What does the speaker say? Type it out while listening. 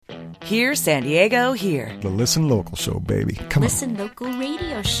Hear San Diego here. The Listen Local Show, baby. Come Listen Local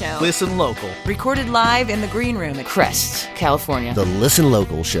Radio Show. Listen Local. Recorded live in the green room at Crest, California. The Listen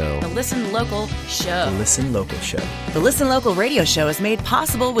Local Show. The Listen Local Show. The Listen Local Show. The Listen Local Radio Show is made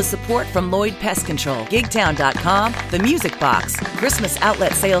possible with support from Lloyd Pest Control, Gigtown.com, The Music Box, Christmas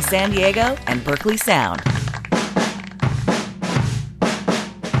Outlet Sales San Diego, and Berkeley Sound.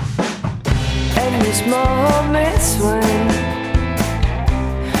 And these moments when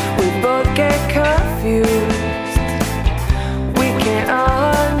we both get confused, we can't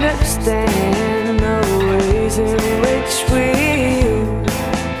understand the ways in which we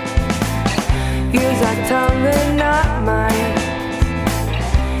use our tongue and not mind.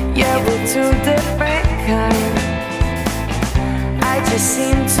 Yeah, we're two different kinds. I just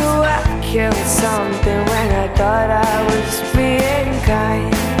seem to have killed something when I thought I was being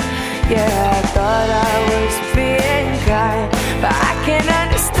kind. Yeah, I thought I was being kind, but I can't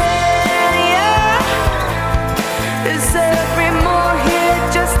understand, yeah. Is every move here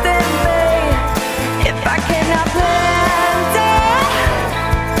just in vain? If I cannot plant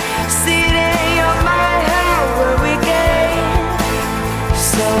it, seed in your mind, how will we gain?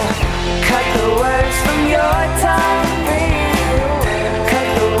 So, cut the words from your tongue, cut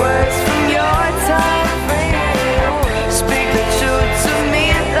the words from your tongue, speak the truth to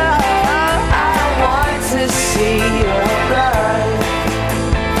me, love. To see your blood.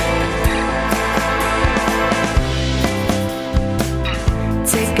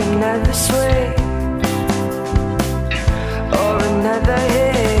 Take another swing or another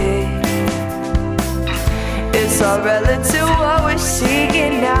hit. It's all relative. What we're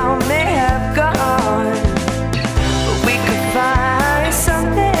seeking now may have gone, but we could find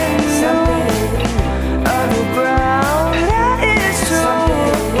something new, underground that is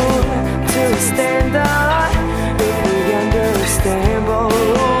true to stand up. Understand who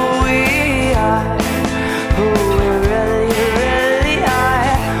we are, who we really, really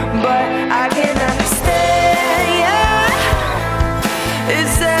are. But I can understand, yeah.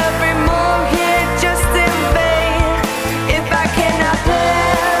 Is every move here just in vain? If I cannot play,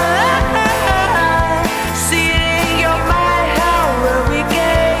 see it in your mind, how will we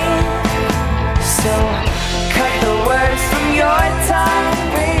gain? So cut the words from your tongue,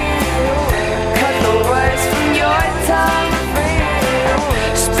 cut the words from your tongue.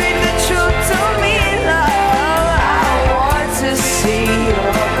 Speak the truth to me, love. I want to see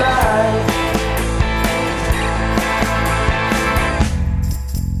your blood.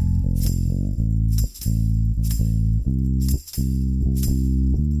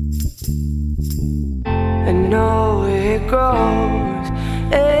 I know it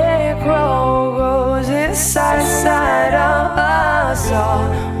grows inside of us all.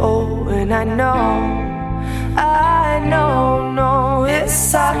 Oh, and I know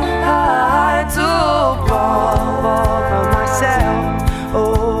it's hard to fall for myself.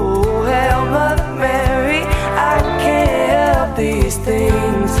 Oh, hail Mother Mary, I can't help these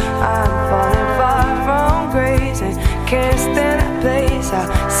things. I'm falling far from grace and can't stand a place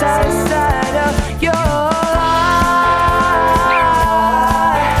outside of your life.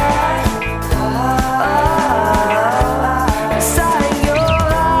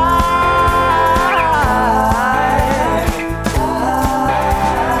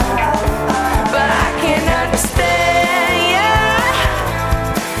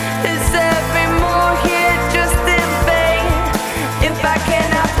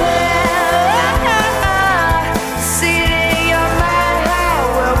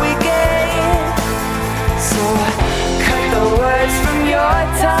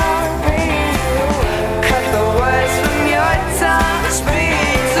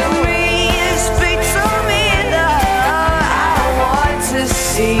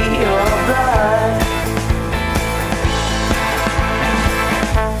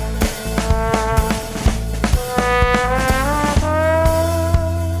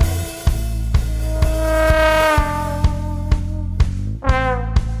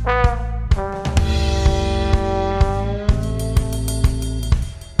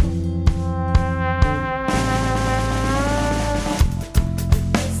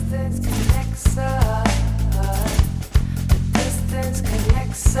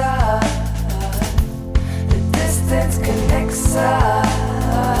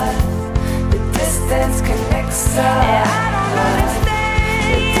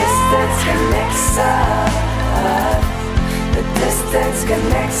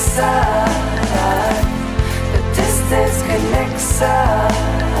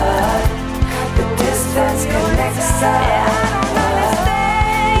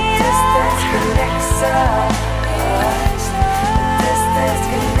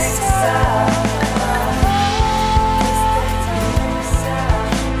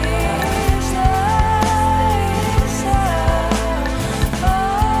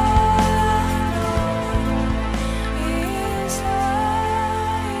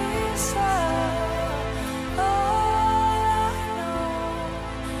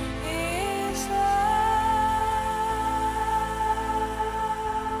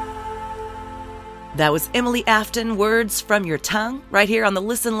 That was Emily Afton, Words from Your Tongue, right here on the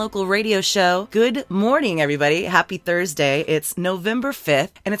Listen Local radio show. Good morning, everybody. Happy Thursday. It's November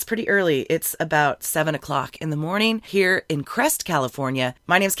 5th, and it's pretty early. It's about 7 o'clock in the morning here in Crest, California.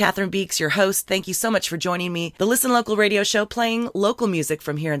 My name's Catherine Beeks, your host. Thank you so much for joining me. The Listen Local radio show playing local music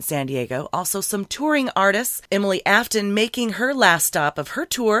from here in San Diego. Also some touring artists. Emily Afton making her last stop of her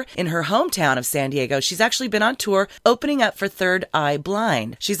tour in her hometown of San Diego. She's actually been on tour opening up for Third Eye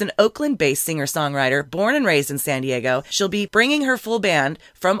Blind. She's an Oakland-based singer-songwriter, born and raised in San Diego. She'll be bringing her full band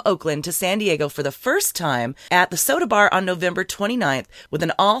from Oakland to San Diego for the first time at the Soda Bar on November 29th with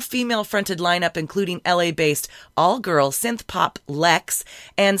an all-female fronted lineup including LA-based all-girl synth pop Lex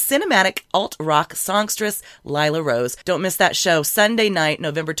and cinematic alt-rock songstress Lila Rose. Don't miss that show Sunday night,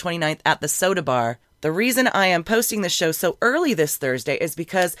 November 29th at the Soda Bar. The reason I am posting this show so early this Thursday is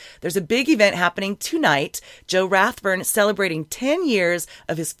because there's a big event happening tonight. Joe Rathburn celebrating 10 years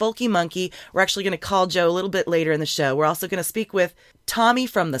of his Folky Monkey. We're actually going to call Joe a little bit later in the show. We're also going to speak with Tommy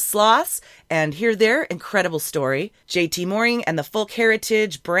from the Sloths and hear their incredible story. JT Mooring and the Folk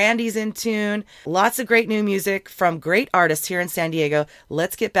Heritage, Brandy's in tune. Lots of great new music from great artists here in San Diego.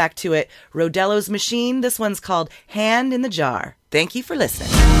 Let's get back to it. Rodello's Machine. This one's called Hand in the Jar. Thank you for listening.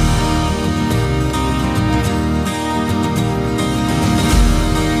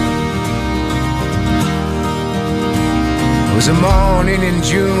 It was a morning in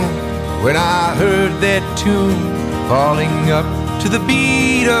June when I heard that tune falling up to the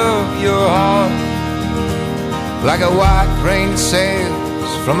beat of your heart. Like a white rain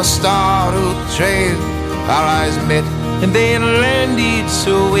sails from a startled trail, our eyes met and then landed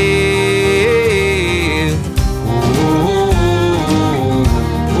so well. Oh.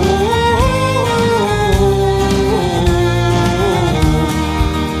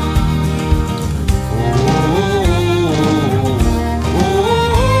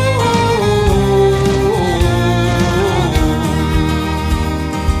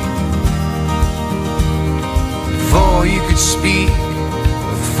 Speak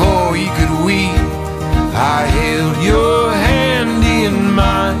before you could weep, I held your hand in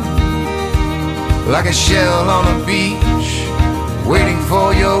mine, like a shell on a beach, waiting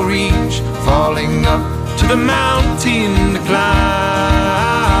for your reach, falling up to the mountain to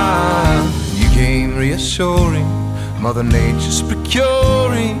climb. You came reassuring, Mother Nature's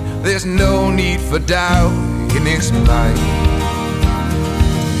procuring, there's no need for doubt in this mind.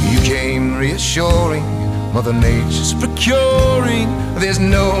 You came reassuring, Mother Nature's procuring, there's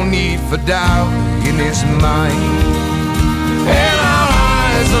no need for doubt in his mind. And our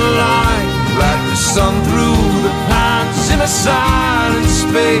eyes align like the sun through the pines in a silent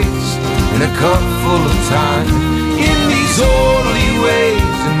space, in a cup full of time. In these orderly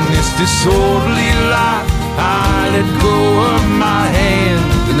ways, in this disorderly life, I let go of my hand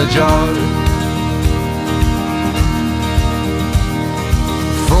in the jar.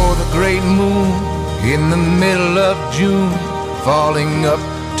 For the great moon in the middle of June, falling up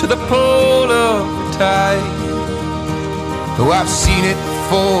to the pole of the tide. Though I've seen it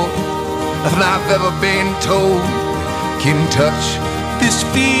before, nothing I've ever been told can touch this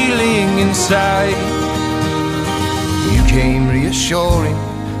feeling inside. You came reassuring,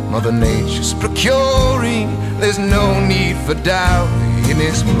 Mother Nature's procuring, there's no need for doubt in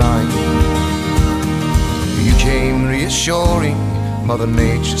his mind. You came reassuring, Mother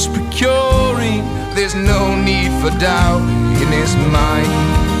Nature's procuring, there's no need for doubt in his mind.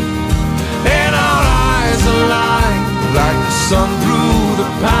 And our eyes align like the sun through the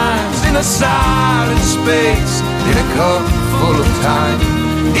pines, in a silent space, in a cup full of time.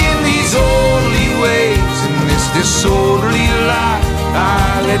 In these orderly ways, in this disorderly life,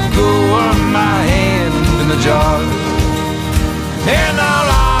 I let go of my hand in the jar. And our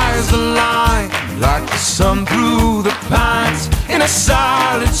eyes align like the sun through the pines, in a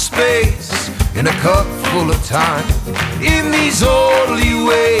silent space, in a cup full of time. In these orderly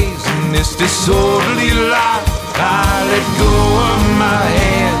ways, in this disorderly life, I let go of my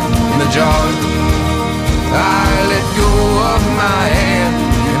hand in the jar. I let go of my hand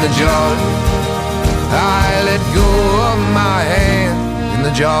in the jar. I let go of my hand in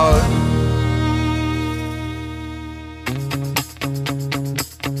the jar.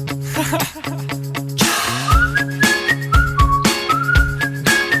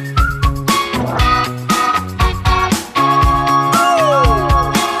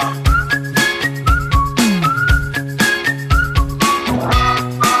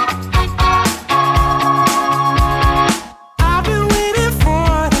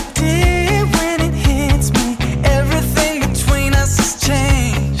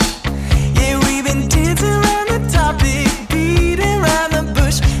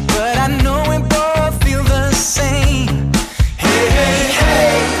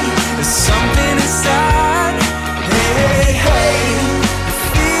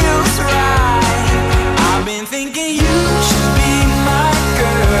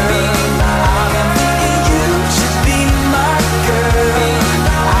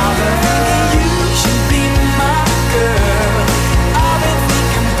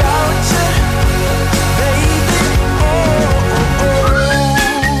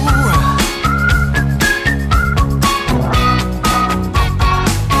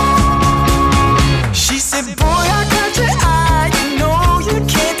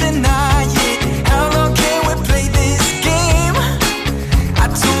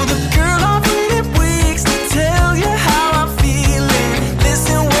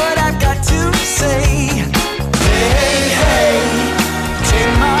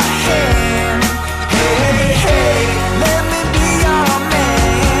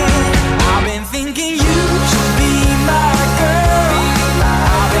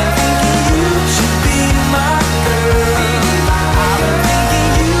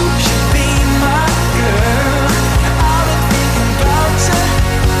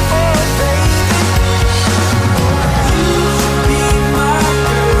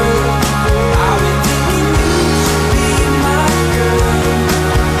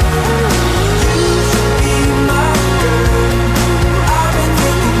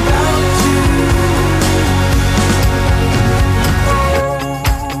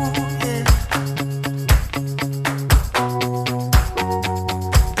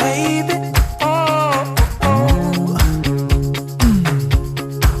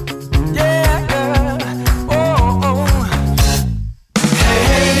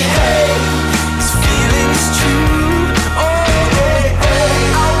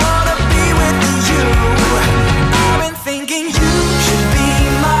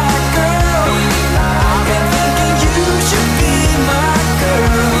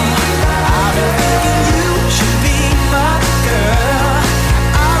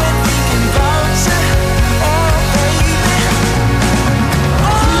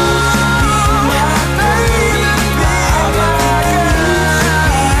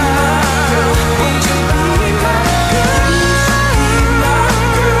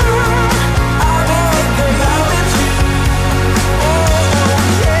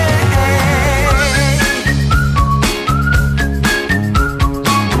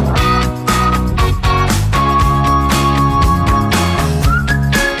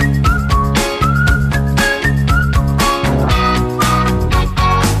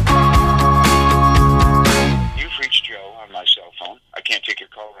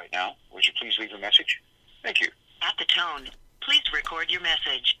 Would you please leave a message? Thank you. At the tone, please record your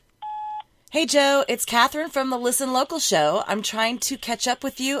message. Hey, Joe, it's Catherine from the Listen Local show. I'm trying to catch up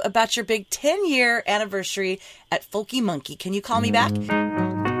with you about your big 10-year anniversary at Folky Monkey. Can you call me back?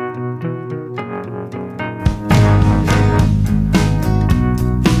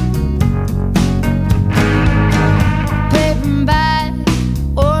 Paper bag,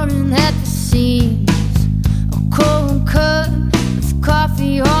 orange at the seams, a cold cup of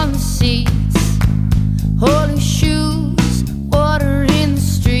coffee on the seats, holy shoes, water in the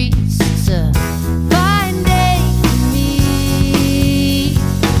streets. It's a fine day for me.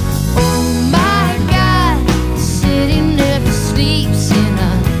 Oh my God, the city never sleeps in a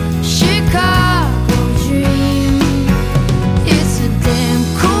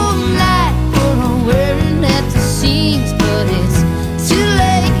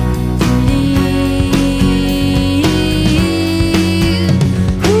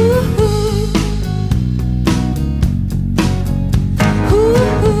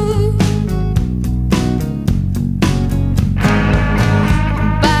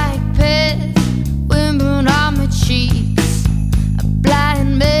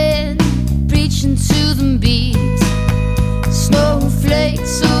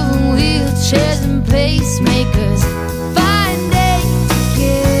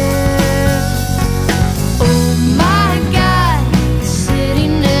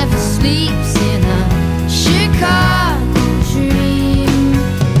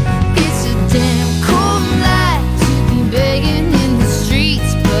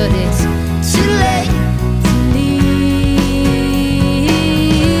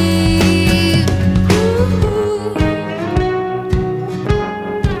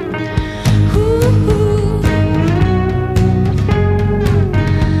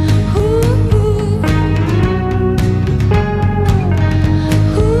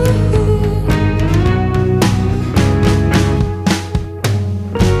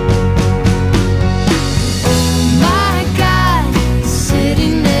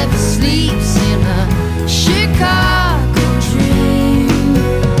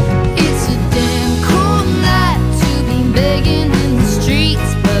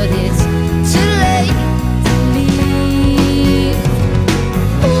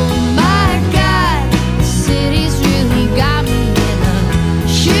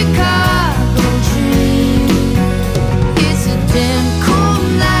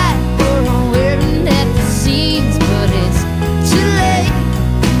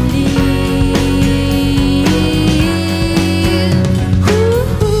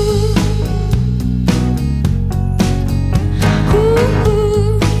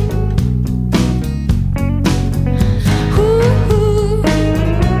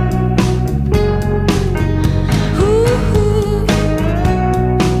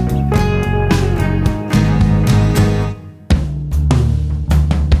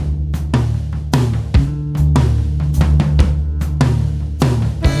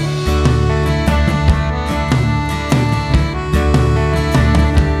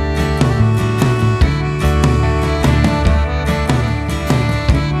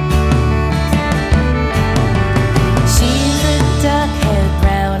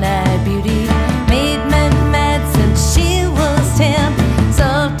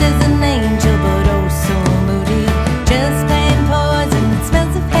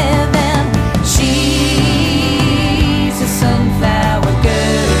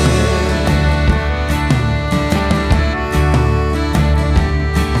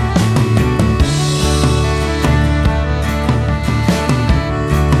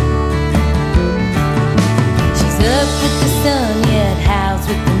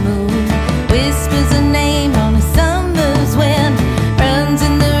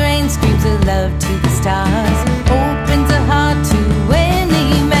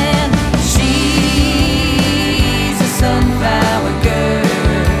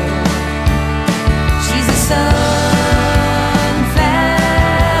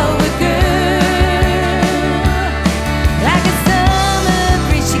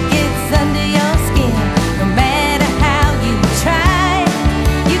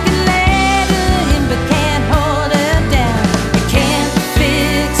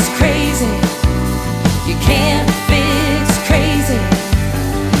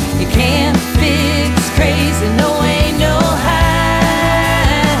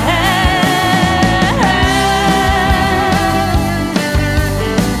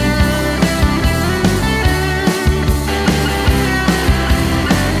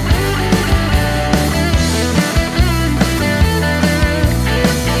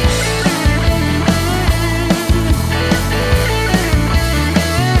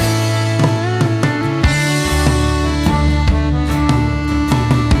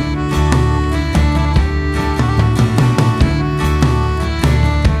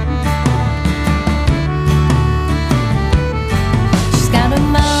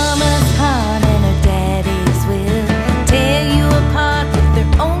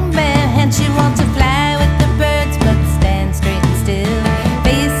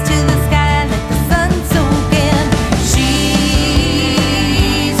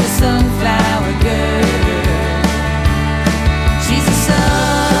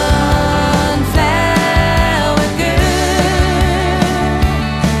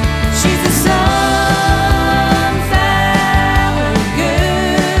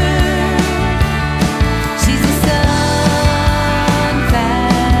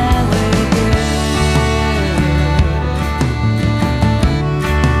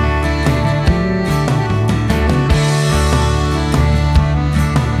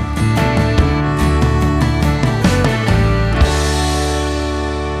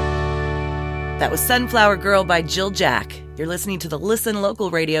That was Sunflower Girl by Jill Jack. You're listening to the Listen Local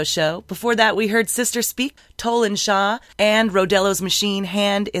radio show. Before that, we heard Sister Speak, Tolan Shaw, and Rodello's Machine,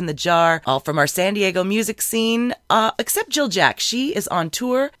 Hand in the Jar, all from our San Diego music scene, except Jill Jack. She is on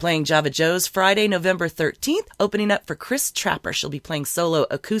tour playing Java Joe's Friday, November 13th, opening up for Chris Trapper. She'll be playing solo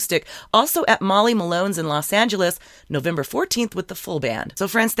acoustic, also at Molly Malone's in Los Angeles, November 14th with the full band. So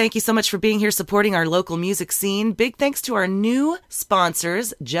friends, thank you so much for being here supporting our local music scene. Big thanks to our new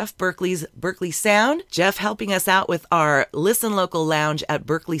sponsors, Jeff Berkeley's Berkeley Sound. Jeff helping us out with our Listen Local Lounge at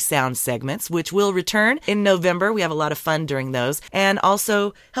Berkeley Sound segments, which will return in November. We have a lot of fun during those. And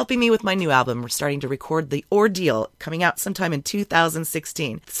also helping me with my new album. We're starting to record The Ordeal, coming out sometime in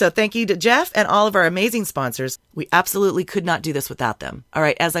 2016. So thank you to Jeff and all of our amazing sponsors. We absolutely could not do this without them. All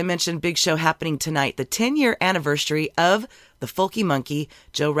right, as I mentioned, big show happening tonight, the 10-year anniversary of the Folky Monkey,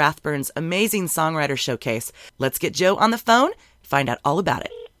 Joe Rathburn's amazing songwriter showcase. Let's get Joe on the phone, find out all about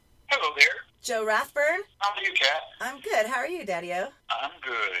it. Hello there. Joe Rathburn? How are you, Kat? I'm good. How are you, Daddy-O? I'm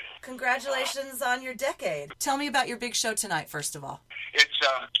good. Congratulations on your decade. Tell me about your big show tonight, first of all. It's,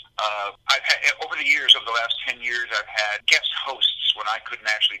 I've had, over the years, over the last 10 years, I've had guest hosts when I couldn't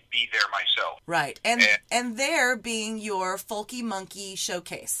actually be there myself. Right. And there being your Folky Monkey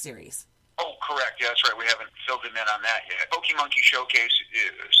Showcase series. Oh, correct. Yeah, that's right. We haven't filled him in on that yet. Folky Monkey Showcase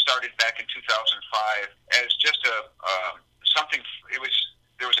started back in 2005 as just something.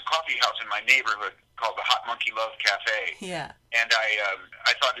 There was a coffee house in my neighborhood called the Hot Monkey Love Cafe. Yeah. And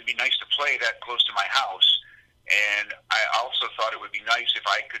I thought it'd be nice to play that close to my house. And I also thought it would be nice if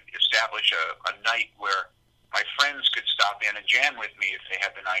I could establish a night where my friends could stop in and jam with me if they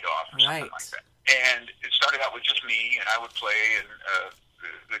had the night off or something like that. And it started out with just me, and I would play, and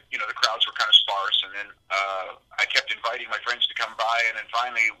the crowds were kind of sparse. And then I kept inviting my friends to come by, and then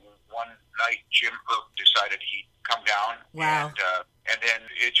finally one night Jim Earp decided he'd come down. Wow. And then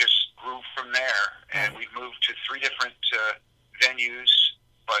it just grew from there, and we've moved to 3 different venues,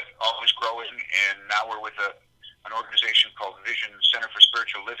 but always growing, and now we're with an organization called Vision Center for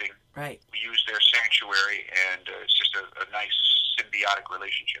Spiritual Living. Right. We use their sanctuary, and it's just a nice symbiotic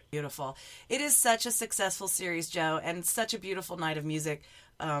relationship. Beautiful. It is such a successful series, Joe, and such a beautiful night of music.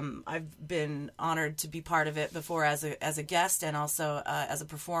 I've been honored to be part of it before as a guest and also as a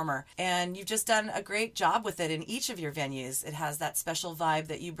performer. And you've just done a great job with it in each of your venues. It has that special vibe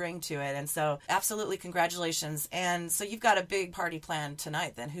that you bring to it. And so absolutely congratulations. And so you've got a big party planned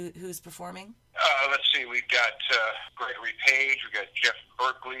tonight then. Who's performing? Let's see. We've got Gregory Page. We've got Jeff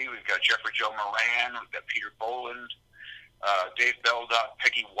Berkeley. We've got Jeffrey Joe Moran. We've got Peter Boland, Dave Beldock,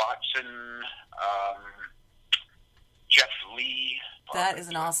 Peggy Watson, Jeff Lee. That is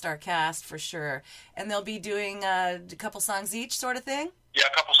an all-star cast for sure. And they'll be doing a couple songs each sort of thing? Yeah,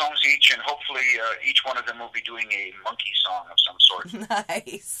 a couple songs each, and hopefully each one of them will be doing a monkey song of some sort.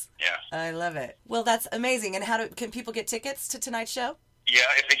 Nice. Yeah. I love it. Well, that's amazing. And can people get tickets to tonight's show? Yeah,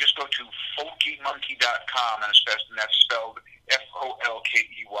 if they just go to folkymonkey.com, and that's spelled Folkey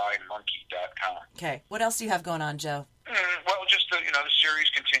monkey.com. Okay. What else do you have going on, Joe? Well, just the series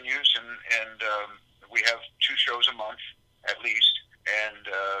continues, and we have 2 shows a month at least. And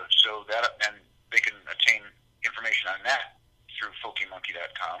so and they can obtain information on that through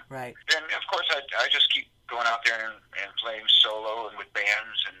folkymonkey.com. Right. Then, of course, I just keep going out there and playing solo and with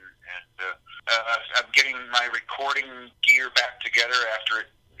bands, and I'm getting my recording gear back together after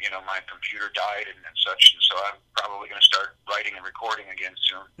my computer died and such, and so I'm probably going to start writing and recording again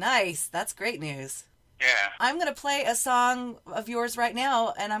soon. Nice. That's great news. Yeah. I'm going to play a song of yours right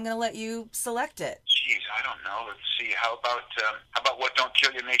now, and I'm going to let you select it. Jeez, I don't know. Let's see. How about What Don't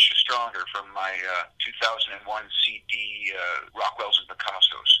Kill You Makes You Stronger from my 2001 CD, Rockwell's and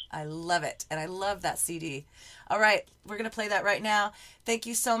Picasso's. I love it, and I love that CD. All right, we're going to play that right now. Thank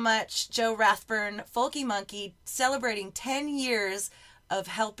you so much, Joe Rathburn, Folky Monkey, celebrating 10 years of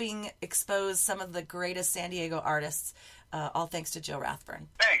helping expose some of the greatest San Diego artists, all thanks to Joe Rathburn.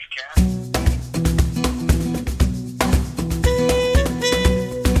 Thanks, Kat.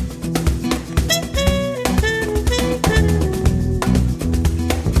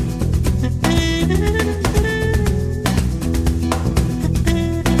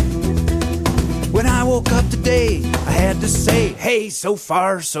 When I woke up today, I had to say, hey, so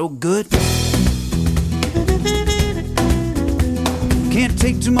far, so good. Can't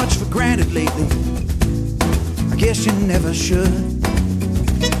take too much for granted lately. I guess you never should.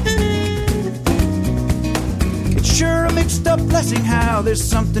 It's sure a mixed up blessing how there's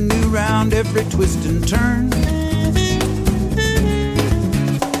something new round every twist and turn.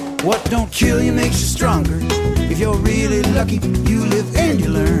 What don't kill you makes you stronger. If you're really lucky, you live and you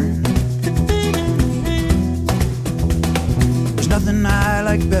learn. nothing I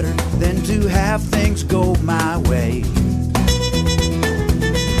like better than to have things go my way.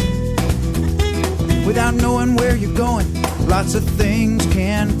 Without knowing where you're going, lots of things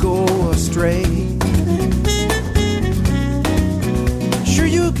can go astray. Sure,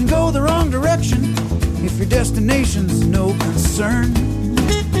 you can go the wrong direction if your destination's no concern.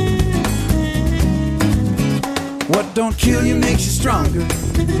 What don't kill you makes you stronger.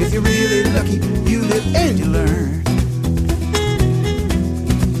 If you're really lucky, you live and you learn.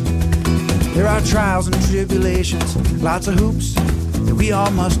 There are trials and tribulations, lots of hoops that we all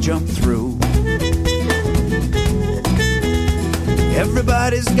must jump through.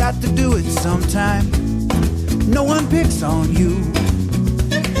 Everybody's got to do it sometime. No one picks on you.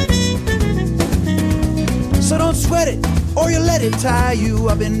 So don't sweat it, or you let it tie you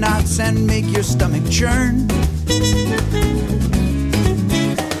up in knots and make your stomach churn.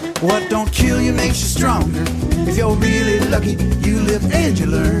 What don't kill you makes you stronger. If you're really lucky, you live and you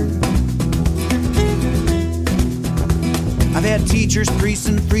learn. I've had teachers, priests,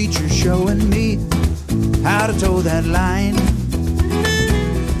 and preachers showing me how to toe that line.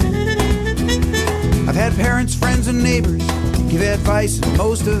 I've had parents, friends, and neighbors give advice, and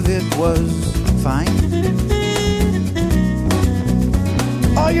most of it was fine.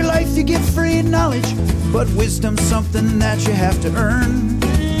 All your life you get free knowledge, but wisdom's something that you have to earn.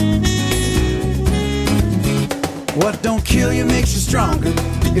 What don't kill you makes you stronger.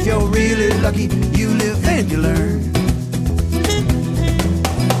 If you're really lucky, you live and you learn.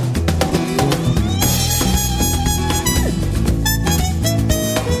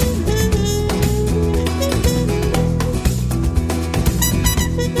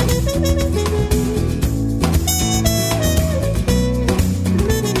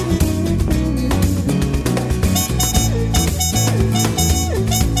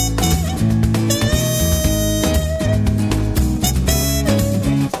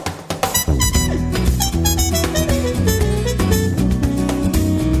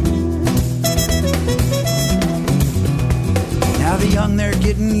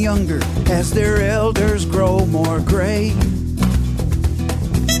 As their elders grow more gray,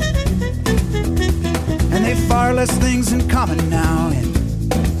 and they've far less things in common now,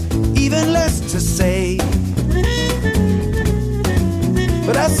 and even less to say.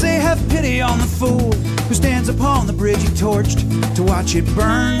 But I say have pity on the fool who stands upon the bridge he torched to watch it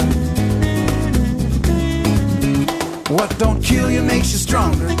burn. What don't kill you makes you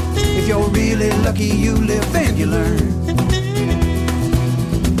stronger. If you're really lucky, you live and you learn.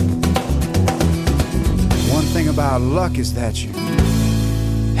 One thing about luck is that you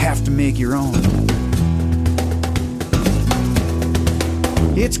have to make your own.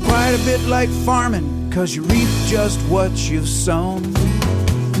 It's quite a bit like farming, 'cause you reap just what you've sown.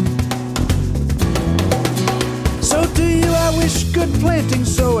 So to you I wish good planting,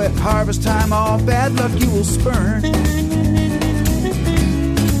 so at harvest time all bad luck you will spurn.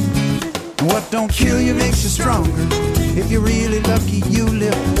 What don't kill you makes you stronger. If you're really lucky, you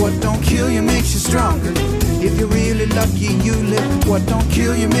live. What don't kill you makes you stronger. If you're really lucky, you live. What don't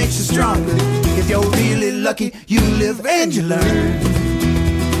kill you makes you stronger. If you're really lucky, you live and you learn.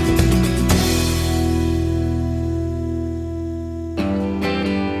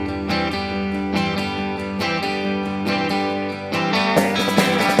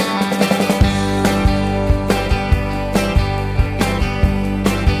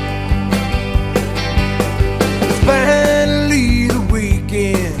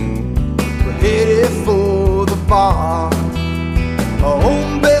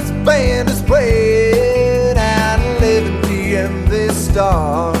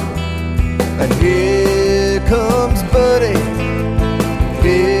 And here comes Buddy,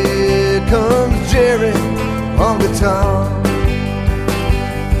 here comes Jerry on guitar.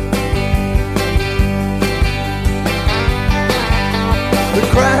 The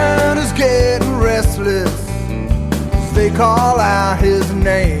crowd is getting restless as they call out his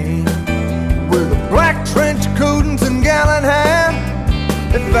name. With a black trench coat and some gallant hat,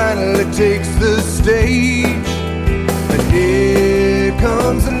 it finally takes the stage. And here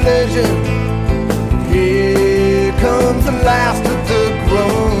comes the legend, here comes the last of the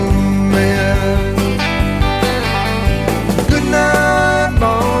grown men. Good night,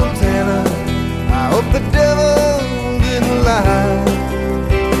 Montana, I hope the devil didn't lie.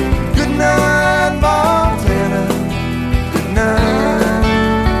 Good night, Montana, good night.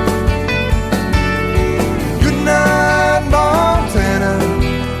 Good night, Montana,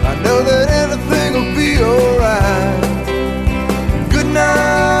 I know that everything will be alright. Good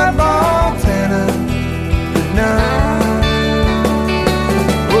night, Montana, good night.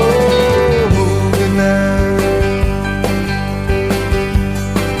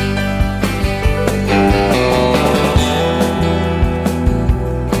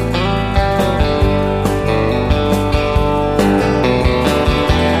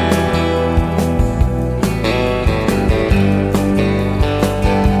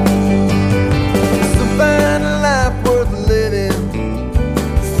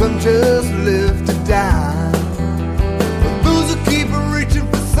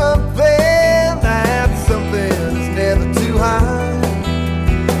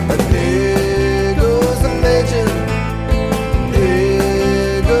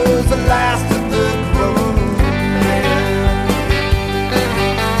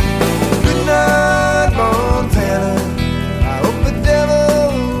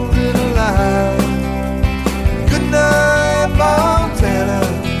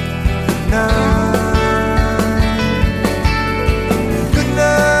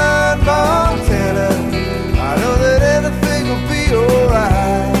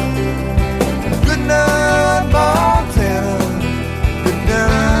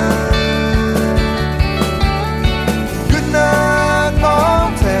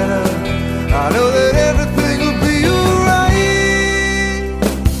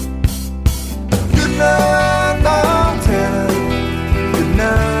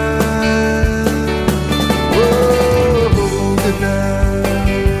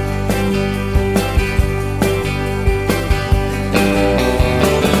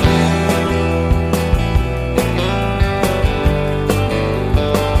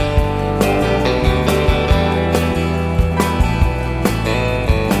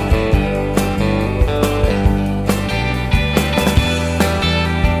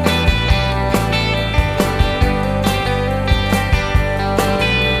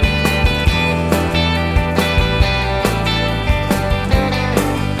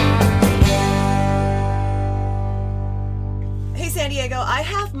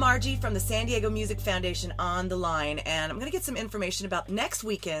 Margie from the San Diego Music Foundation on the line, and I'm going to get some information about next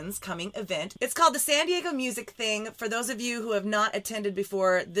weekend's coming event. It's called the San Diego Music Thing. For those of you who have not attended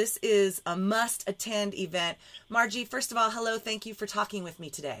before, this is a must-attend event. Margie, first of all, hello. Thank you for talking with me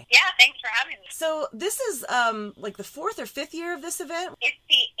today. Yeah, thanks for having me. So this is like the 4th or 5th year of this event? It's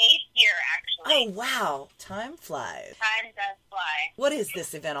the 8th year, actually. Oh, wow. Time flies. Time does fly. What is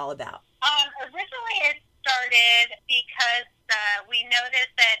this event all about? Originally it started because we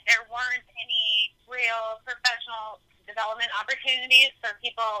noticed that there weren't any real professional development opportunities for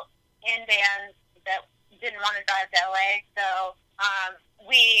people in bands that didn't want to drive to LA. So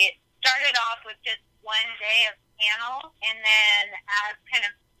we started off with just one day of panel, and then as kind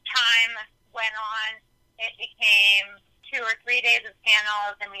of time went on, it became 2 or 3 days of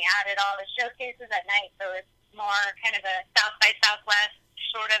panels, and we added all the showcases at night, so it's more kind of a South by Southwest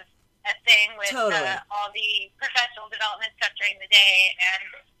sort of a thing with all the professional development stuff during the day and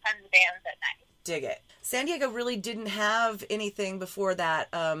tons of bands at night. Dig it. San Diego really didn't have anything before that,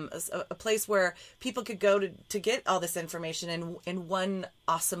 a place where people could go to get all this information in one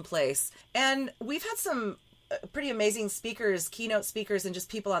awesome place. And we've had some pretty amazing speakers, keynote speakers, and just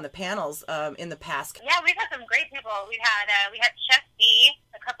people on the panels in the past. Yeah, we've had some great people. We had Chef D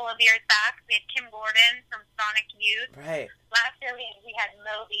a couple of years back. We had Kim Gordon from Sonic Youth. Right. Last year we had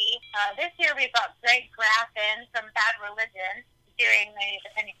Moby. This year we've got Greg Graffin from Bad Religion doing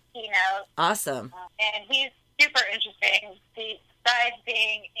the keynote. Awesome. And he's super interesting. Besides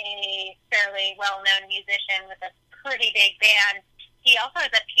being a fairly well-known musician with a pretty big band, he also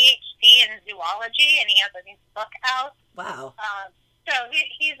has a PhD in zoology, and he has a new book out. Wow. So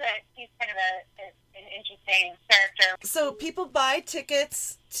he's kind of an interesting character. So people buy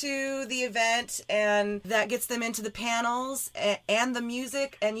tickets to the event, and that gets them into the panels and the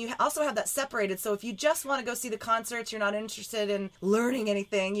music, and you also have that separated. So if you just want to go see the concerts, you're not interested in learning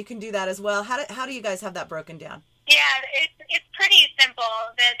anything, you can do that as well. How do you guys have that broken down? Yeah, it's pretty simple.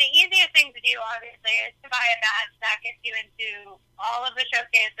 The easiest thing to do, obviously, is to buy a badge that gets you into all of the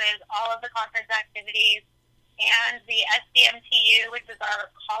showcases, all of the conference activities, and the SDMTU, which is our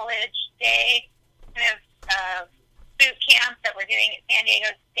college day kind of boot camp that we're doing at San Diego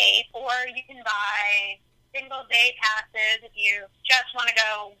State. Or you can buy single day passes if you just want to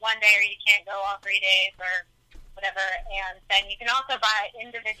go one day or you can't go all 3 days or whatever. And then you can also buy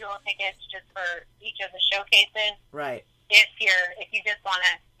individual tickets just for each of the showcases. Right. If you just want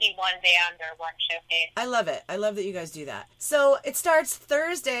to see one band or one showcase. I love it. I love that you guys do that. So it starts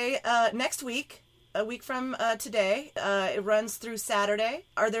Thursday next week. A week from today. It runs through Saturday.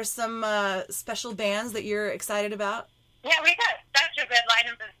 Are there some special bands that you're excited about? Yeah, we got such a good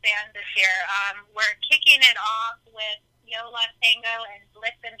lineup of bands this year. We're kicking it off with Yola Tango and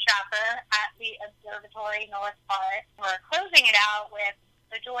Blitzen Trapper at the Observatory North Park. We're closing it out with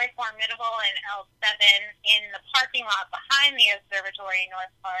The Joy Formidable and L7 in the parking lot behind the Observatory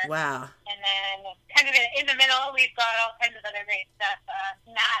North Park. Wow. And then kind of in the middle, we've got all kinds of other great stuff.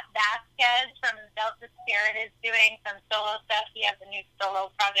 Matt Vasquez from Delta Spirit is doing some solo stuff. He has a new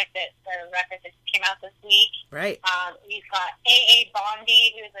solo project the record that came out this week. Right. We've got A.A.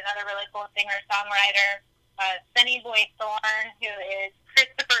 Bondi, who's another really cool singer-songwriter. Sunny Boy Thorne, who is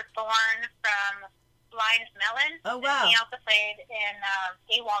Christopher Thorne from Blind Melon. Oh, wow. And he also played in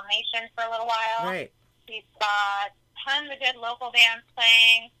AWOL Nation for a little while. Right. We've got tons of good local bands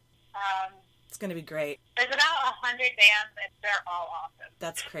playing. It's going to be great. There's about 100 bands, and they're all awesome.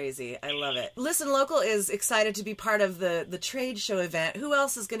 That's crazy. I love it. Listen Local is excited to be part of the trade show event. Who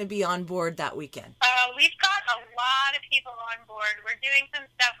else is going to be on board that weekend? We've got a lot of people on board. We're doing some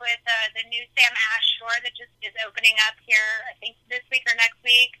stuff with the new Sam Ashore that just is opening up here, I think this week or next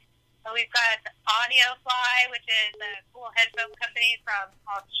week. We've got Audiofly, which is a cool headphone company from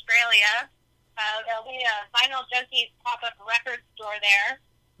Australia. There'll be a Vinyl Junkies pop-up record store there.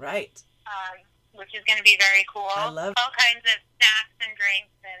 Right. Which is going to be very cool. I love all kinds of snacks and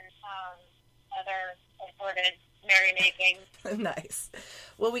drinks and other assorted merrymaking. Nice.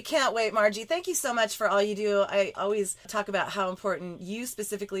 Well, we can't wait, Margie. Thank you so much for all you do. I always talk about how important you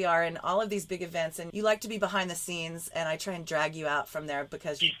specifically are in all of these big events, and you like to be behind the scenes, and I try and drag you out from there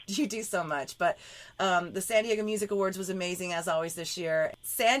because you do so much. But the San Diego Music Awards was amazing, as always, this year.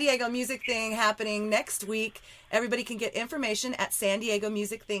 San Diego Music Thing happening next week. Everybody can get information at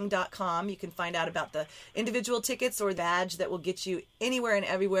SanDiegoMusicThing.com. You can find out about the individual tickets or the badge that will get you anywhere and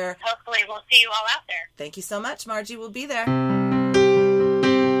everywhere. Hopefully we'll see you all out there. Thank you so much, Margie. We'll be there.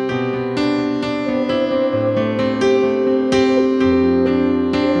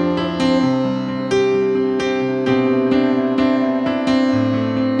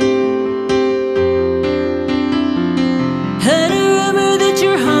 Had a rubber that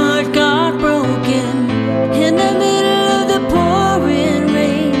you're hung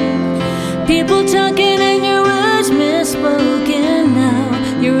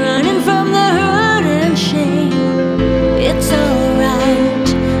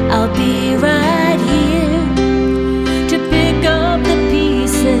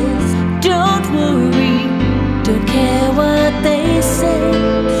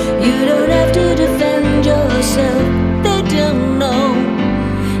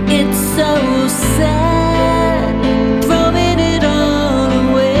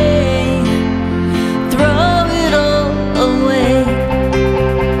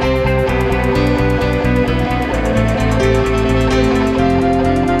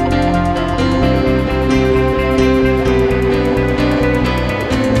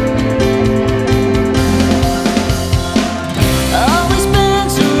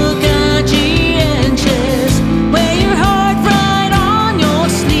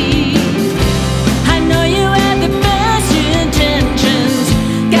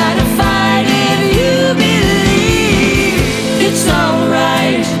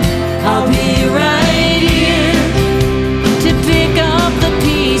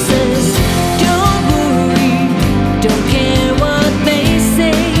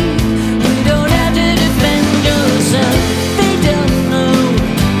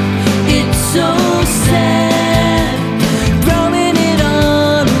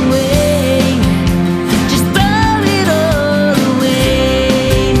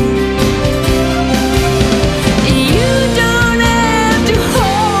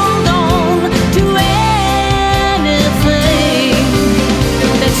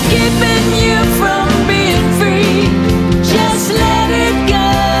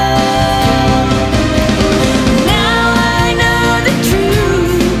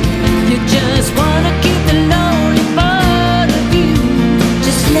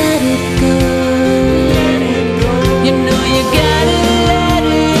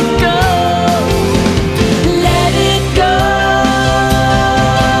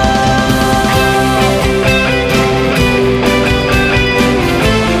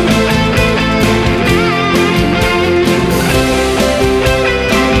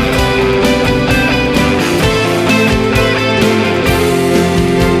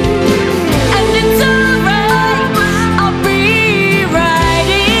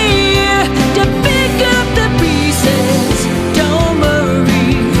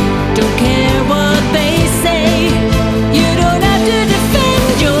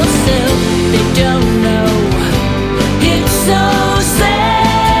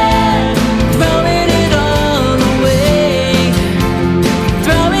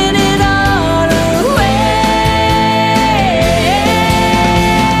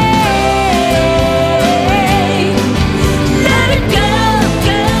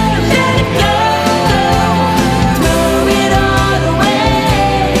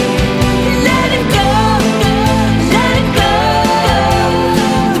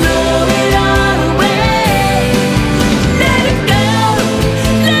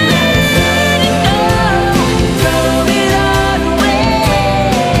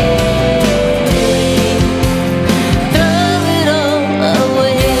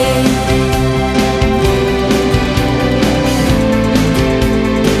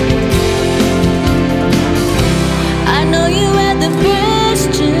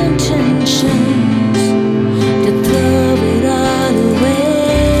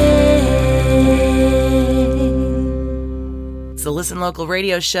Listen Local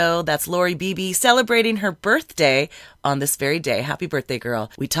radio show. That's Lori Beebe celebrating her birthday on this very day. Happy birthday,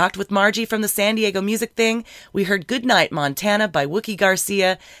 girl. We talked with Margie from the San Diego Music Thing. We heard Goodnight Montana by Wookie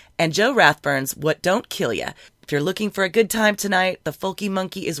Garcia and Joe Rathburn's What Don't Kill Ya. If you're looking for a good time tonight, the Folky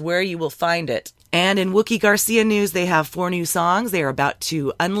Monkey is where you will find it. And in Wookie Garcia news, they have 4 new songs they are about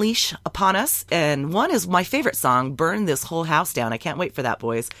to unleash upon us. And one is my favorite song, Burn This Whole House Down. I can't wait for that,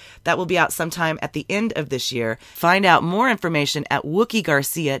 boys. That will be out sometime at the end of this year. Find out more information at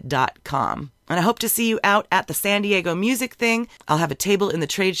wookiegarcia.com. And I hope to see you out at the San Diego Music Thing. I'll have a table in the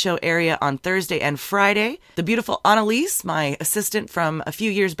trade show area on Thursday and Friday. The beautiful Annalise, my assistant from a few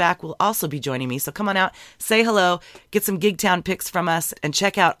years back, will also be joining me. So come on out, say hello, get some Gig Town pics from us, and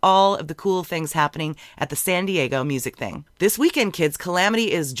check out all of the cool things happening at the San Diego Music Thing. This weekend, kids,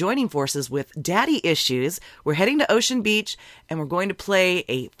 Calamity is joining forces with Daddy Issues. We're heading to Ocean Beach, and we're going to play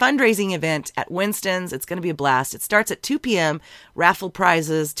a fundraising event at Winston's. It's going to be a blast. It starts at 2 p.m., raffle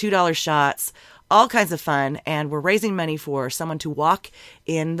prizes, $2 shots, all kinds of fun, and we're raising money for someone to walk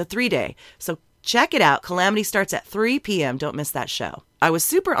in the 3-day. So check it out. Calamity starts at 3 p.m. Don't miss that show. I was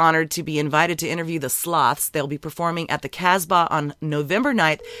super honored to be invited to interview the Sloths. They'll be performing at the Casbah on November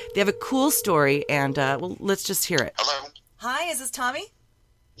 9th. They have a cool story, and well, let's just hear it. Hello. Hi, is this Tommy?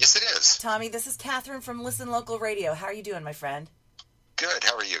 Yes, it is. Tommy, this is Catherine from Listen Local Radio. How are you doing, my friend? Good.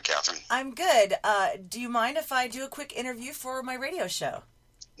 How are you, Catherine? I'm good. Do you mind if I do a quick interview for my radio show?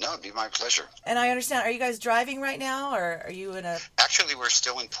 No, it'd be my pleasure. And I understand, are you guys driving right now, or are you in a... Actually, we're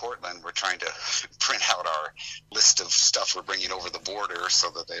still in Portland. We're trying to print out our list of stuff we're bringing over the border so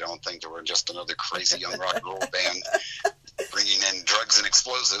that they don't think that we're just another crazy young rock and roll band bringing in drugs and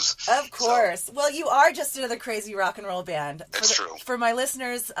explosives. Of course. So, well, you are just another crazy rock and roll band. That's true. For my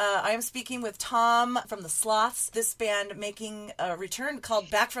listeners, I am speaking with Tom from the Sloths, this band making a return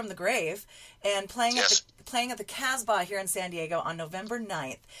called Back from the Grave, and playing at the Casbah here in San Diego on November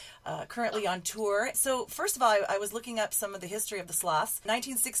 9th. Currently on tour. So first of all, I was looking up some of the history of the Sloths.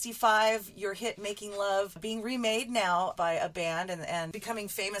 1965, your hit Making Love being remade now by a band and becoming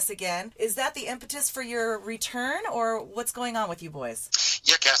famous again. Is that the impetus for your return, or what's going on with you boys?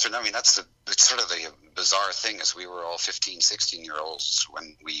 Yeah, Catherine, I mean, it's sort of the bizarre thing is we were all 15, 16-year-olds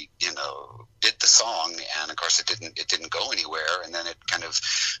when we, did the song, and of course it didn't go anywhere, and then it kind of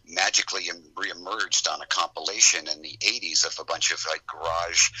magically reemerged on a compilation in the 80s of a bunch of like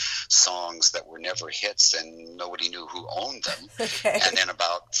garage songs that were never hits and nobody knew who owned them. Okay. And then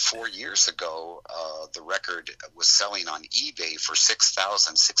about 4 years ago, the record was selling on eBay for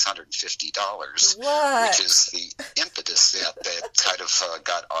 $6,650, which is the impetus that kind of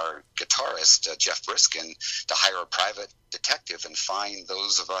got our guitarist, Jeff Briskin, to hire a private detective and find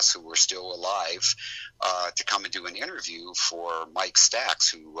those of us who were still alive to come and do an interview for Mike Stacks,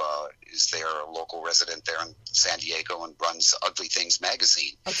 who is their local resident there in San Diego and runs Ugly Things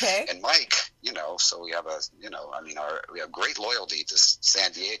magazine. Okay. And Mike, so we have we have great loyalty to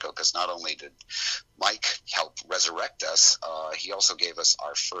San Diego, because not only did Mike help resurrect us, he also gave us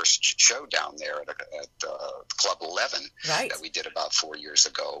our first show down there at Club 11 that we did about 4 years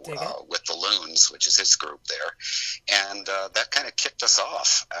ago with the Loons, which is his group there. And that kind of kicked us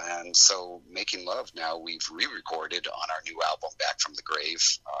off. And so Making Love now we've re-recorded on our new album, Back from the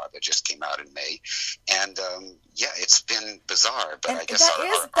Grave, that just came out in May. And it's been bizarre, but I guess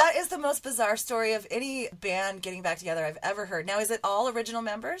that is the most bizarre story of any band getting back together I've ever heard. Now, is it all original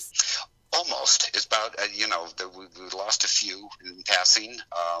members? Almost. It's about, we lost a few in passing.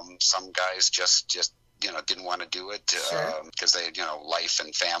 Some guys just didn't want to do it because they, life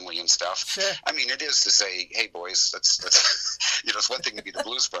and family and stuff. Sure. I mean, it is to say, hey, boys, let's it's one thing to be the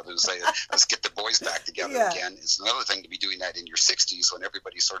Blues Brothers and say, let's get the boys back together again. It's another thing to be doing that in your 60s when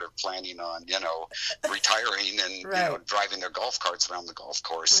everybody's sort of planning on, retiring and, driving their golf carts around the golf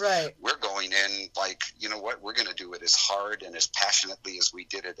course. Right. We're going in like, you know what, we're going to do it as hard and as passionately as we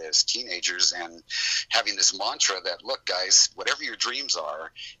did it as teenagers, and having this mantra that, look, guys, whatever your dreams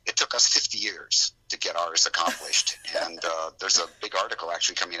are, it took us 50 years to get ours accomplished. And there's a big article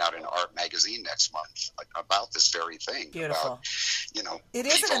actually coming out in Art Magazine next month about this very thing. Beautiful. About, it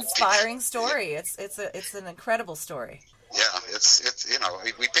is an inspiring story. It's an incredible story. Yeah, it's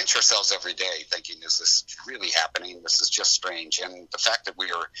we pinch ourselves every day thinking, is this really happening? This is just strange. And the fact that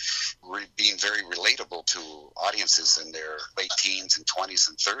we are being very relatable to audiences in their late teens and 20s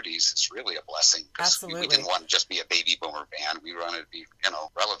and 30s is really a blessing. Absolutely. We didn't want to just be a baby boomer band. We wanted to be,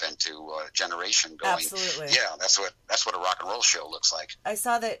 relevant to a generation going, absolutely. Yeah, that's what a rock and roll show looks like. I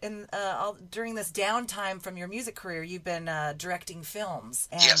saw that in during this downtime from your music career, you've been directing films.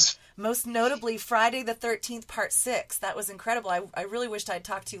 And yes. Most notably, Friday the 13th, Part 6. That was incredible. I really wished I'd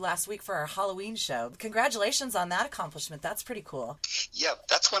talked to you last week for our Halloween show. Congratulations on that accomplishment. That's pretty cool. Yeah,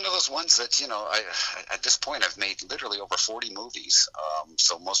 that's one of those ones that, at this point I've made literally over 40 movies.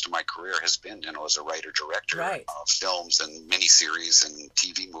 So most of my career has been, as a writer-director of films and miniseries and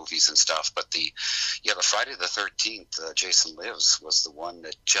TV movies and stuff. But the Friday the 13th, Jason Lives was the one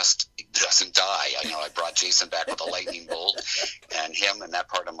that just doesn't die. I brought Jason back with a lightning bolt, and him and that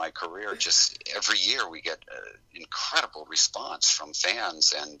part of my career, just every year we get incredible response from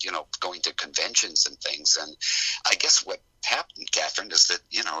fans and, going to conventions and things. And I guess what happened, Catherine, is that,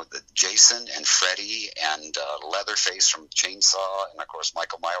 that Jason and Freddy and Leatherface from Chainsaw and, of course,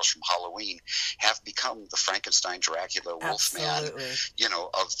 Michael Myers from Halloween have become the Frankenstein, Dracula, Wolfman,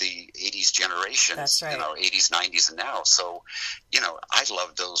 of the 80s generation. That's right. 80s, 90s, and now. So, I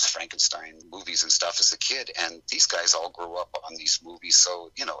loved those Frankenstein movies and stuff as a kid, and these guys all grew up on these movies,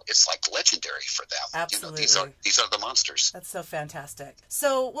 so, it's like legendary for them. Absolutely. These are the monsters. That's so fantastic.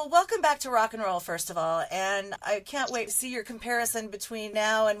 So, well, welcome back to rock and roll, first of all, and I can't wait to see your comparison between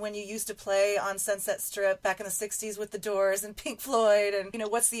now and when you used to play on Sunset Strip back in the 60s with the Doors and Pink Floyd, and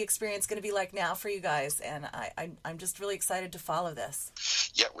what's the experience going to be like now for you guys? And I'm just really excited to follow this.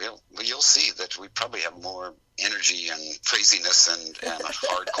 Yeah, you'll see that we probably have more energy and craziness and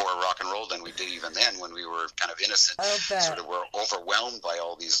hardcore rock and roll than we did even then when we were kind of innocent. Sort of were overwhelmed by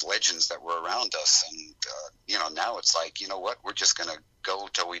all these legends that were around us, and now it's like, we're just going to go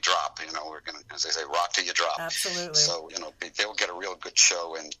till we drop. We're going to, as they say, rock till you drop. Absolutely. So they'll get a real good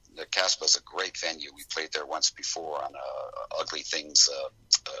show, and the Casbah's a great venue. We played there once before on Ugly Things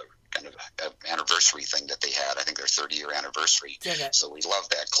kind of anniversary thing that they had. I think their 30-year anniversary. So we love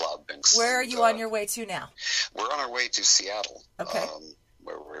that club. And where are you on your way to now? We're on our way to Seattle. Okay.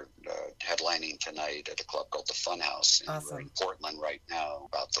 Where we're headlining tonight at a club called the Funhouse. And we're in Portland right now,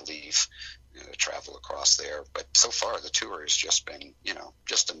 about to leave, travel across there. But so far, the tour has just been,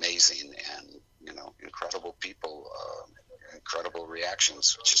 just amazing, and, incredible people, incredible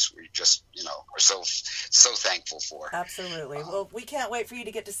reactions, which we just, are so thankful for. Absolutely. Well, we can't wait for you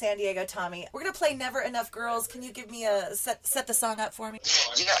to get to San Diego, Tommy. We're going to play Never Enough Girls. Can you give me set the song up for me?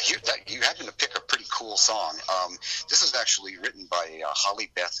 Yeah, you happen to pick a pretty cool song. This is actually written by Holly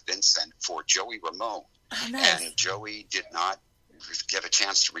Beth Vincent for Joey Ramone. Oh, nice. And Joey did not get a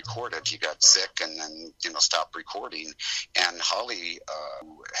chance to record it. He got sick and then, stopped recording. And Holly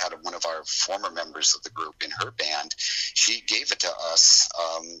had one of our former members of the group in her band. She gave it to us,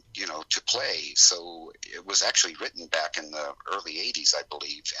 to play. So it was actually written back in the early 80s, I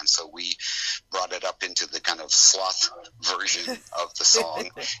believe. And so we brought it up into the kind of sloth version of the song.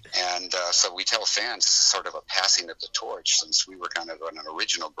 And so we tell fans sort of a passing of the torch, since we were kind of an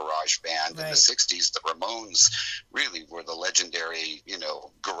original garage band in the 60s. The Ramones really were the legendary,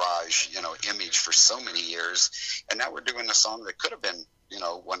 garage, image for so many years. And now we're doing a song that could have been,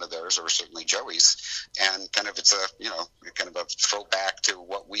 one of theirs, or certainly Joey's, and kind of it's a kind of a throwback to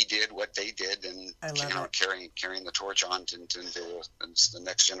what we did, what they did, and carrying the torch on into the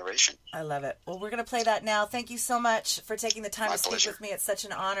next generation. I love it. Well, we're going to play that now. Thank you so much for taking the time My to speak pleasure. with me. It's such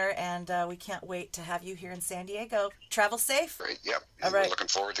an honor, and we can't wait to have you here in San Diego. Travel safe. Great. Yep. All right. We're looking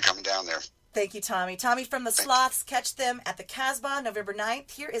forward to coming down there. Thank you, Tommy. Tommy from the Sloths. Catch them at the Casbah, November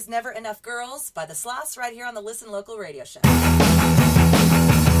 9th. Here is Never Enough Girls by the Sloths right here on the Listen Local radio show.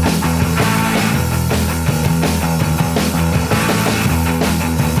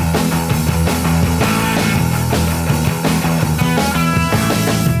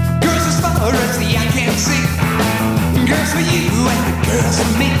 Girls as far as the eye can see, girls for you and girls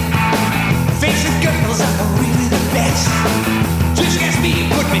for me. Facing girls are really the best. Just ask me,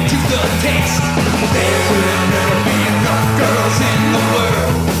 put me to the test. There will never be enough girls in the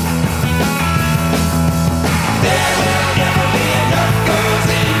world. There will never be enough.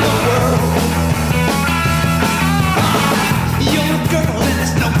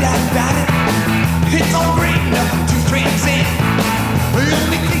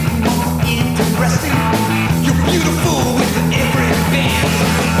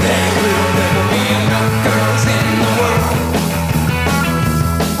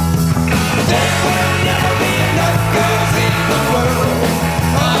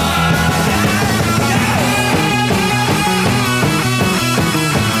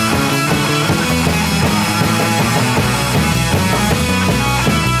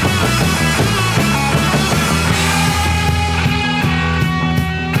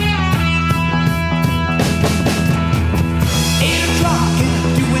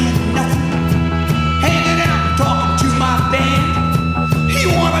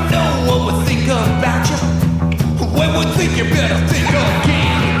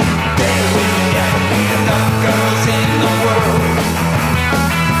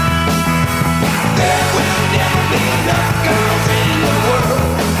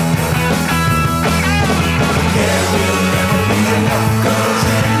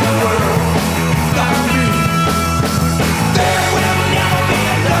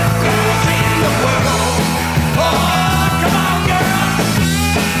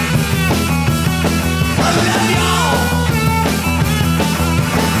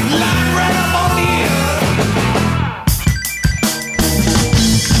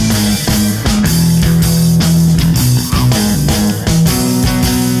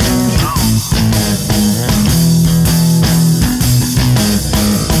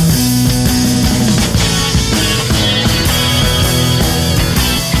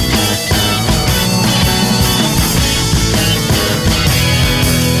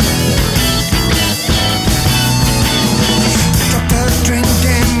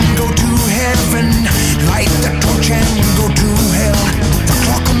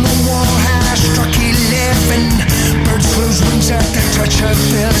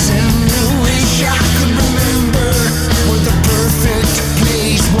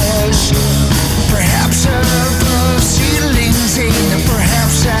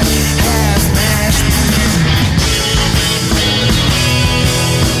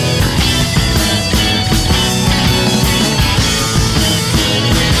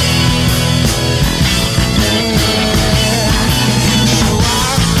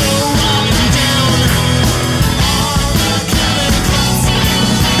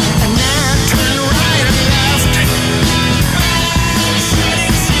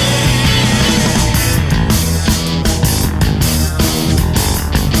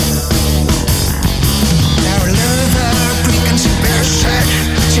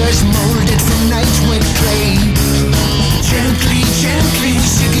 is molded from night with clay. Gently, gently,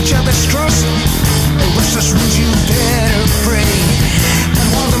 seek each other's trust. The restless rules you better pray. And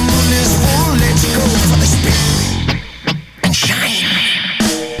while the moon is full, let's go for the spin and shine.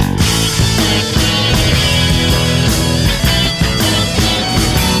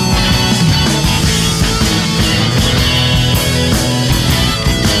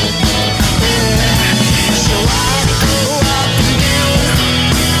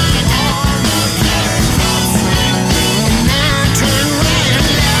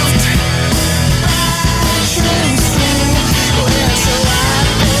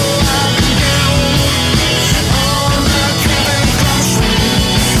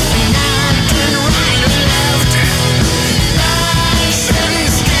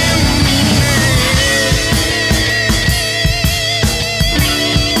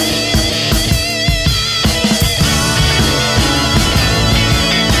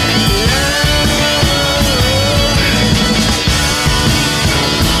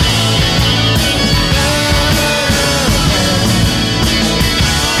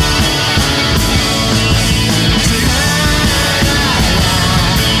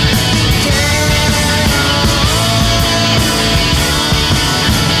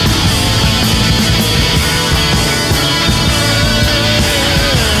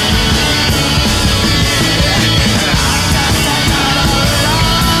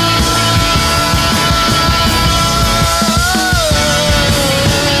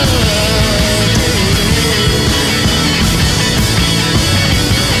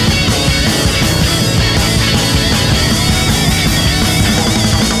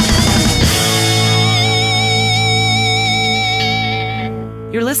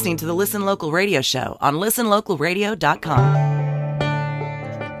 Listening to the Listen Local Radio Show on listenlocalradio.com.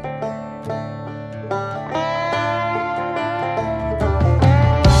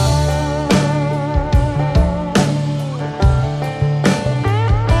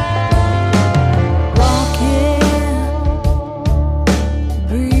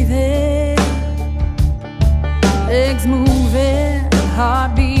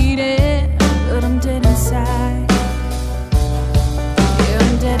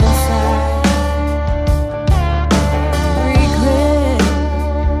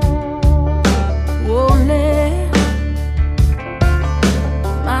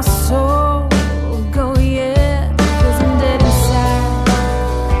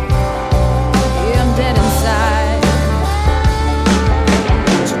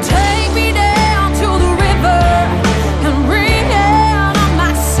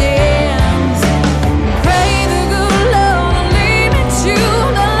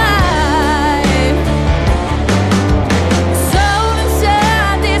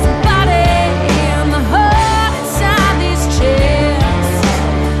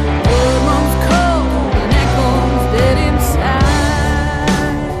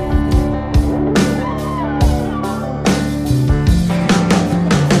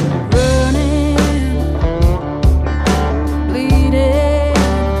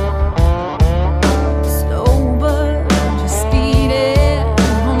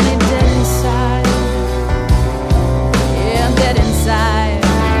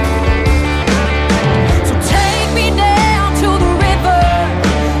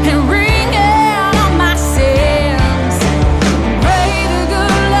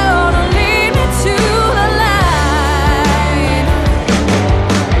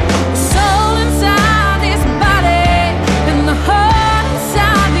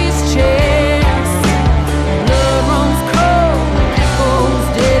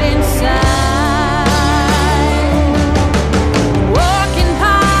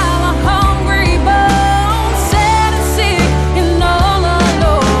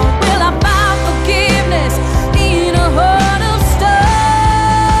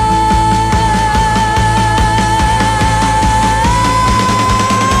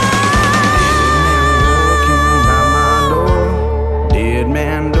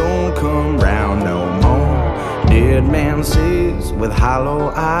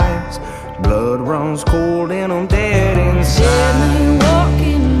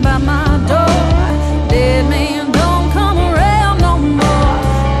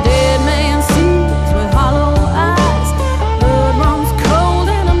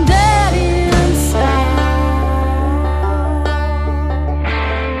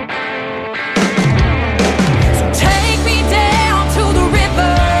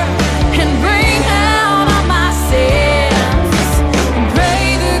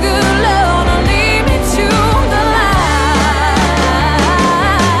 To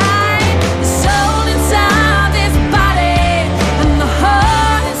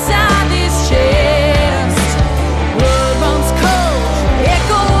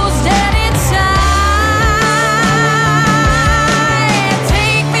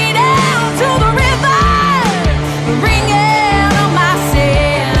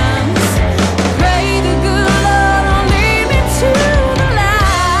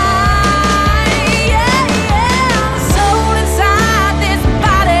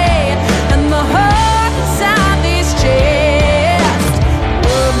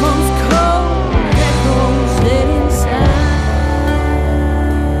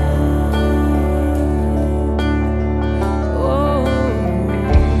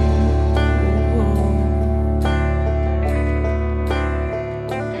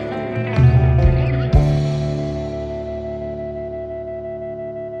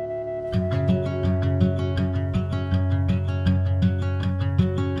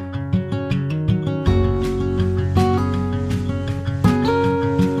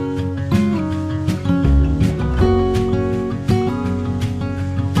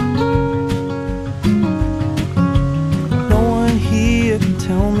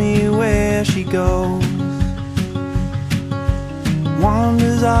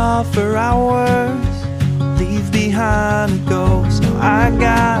for hours, leave behind a ghost. Now I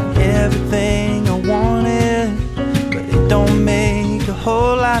got everything I wanted, but it don't make a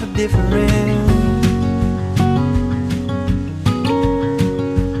whole lot of difference.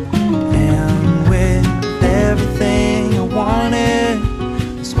 And with everything I wanted,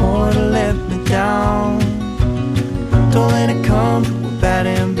 there's more to let me down. Don't let it come to a bad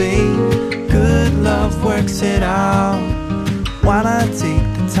end, babe. Good love works it out. Why not take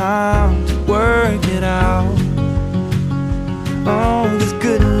the time to work it out? Oh, this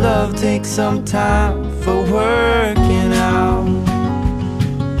good love takes some time for working out.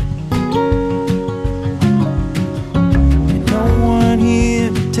 And no one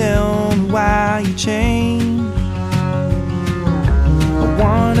here to tell me why you changed. I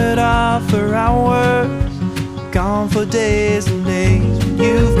wandered off for hours, gone for days and days. When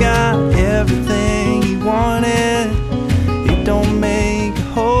you've got everything you wanted, it don't make a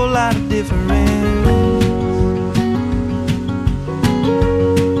whole lot of difference.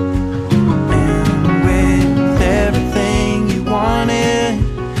 And with everything you wanted,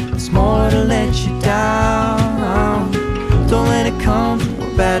 there's more to let you down. Don't let it come to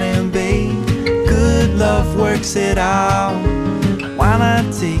a bad end, babe. Good love works it out. Why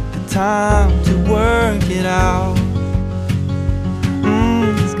not take the time to work it out?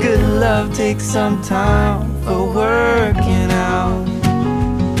 This good love takes some time for working out.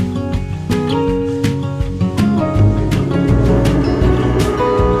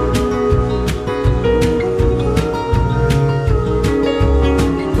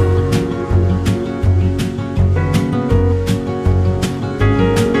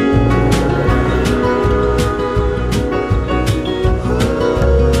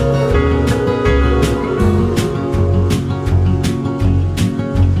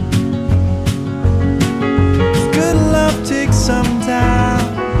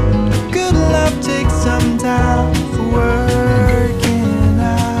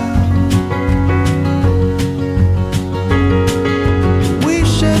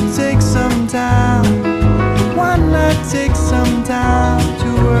 Take some time to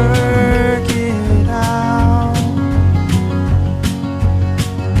work it out.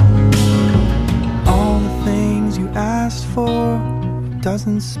 All the things you asked for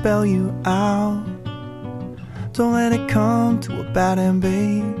doesn't spell you out. Don't let it come to a bad end,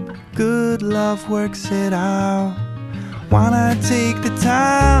 babe. Good love works it out. Why not take the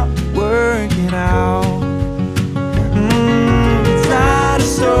time to work it out? It's not a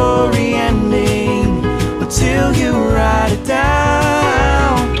story ending till you write it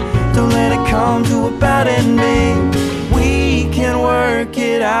down. Don't let it come to a bad end, babe. We can work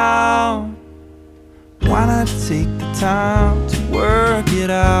it out. Why not take the time to work it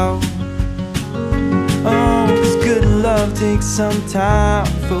out? Oh, 'cause good love takes some time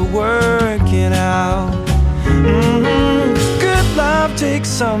for working out. 'Cause good love takes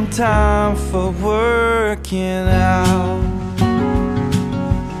some time for working out.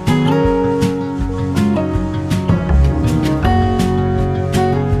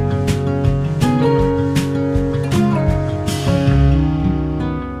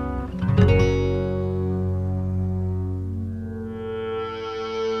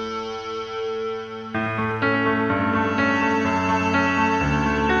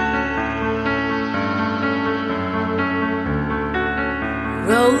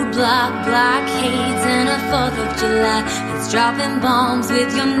 Roadblock, blockades, and a 4th of July. It's dropping bombs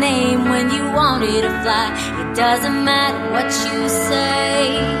with your name when you wanted to fly. It doesn't matter what you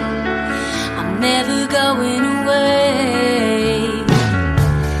say, I'm never going away.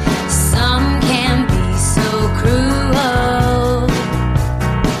 Some can be so cruel,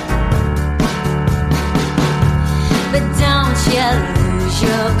 but don't you lose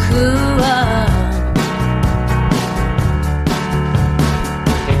your cool.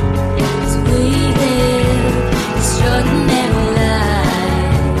 Extraordinary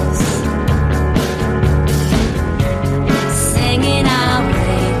lives, singing our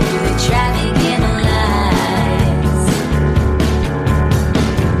way through the traffic and the lies.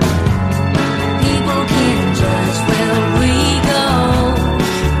 People can't judge where we go.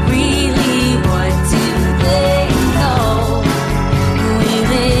 Really, what do they know? We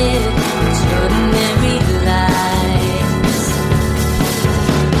live extraordinary lives.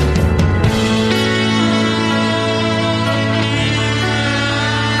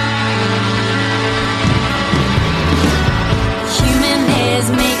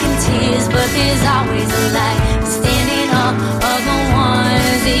 Making tears, but there's always a light. Standing up of the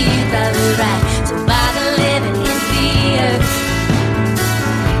ones that you thought were right. So bother living in fear,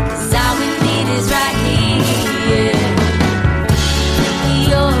 'cause all we need is right here.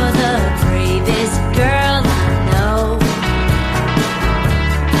 Yours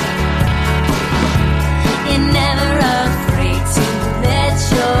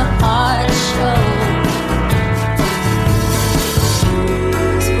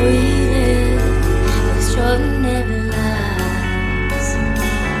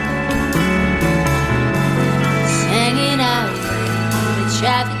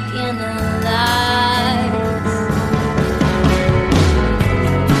traffic and the lights.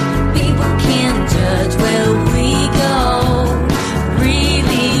 People can't judge where we go.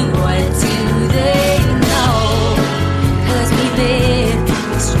 Really, what do they know? 'Cause we live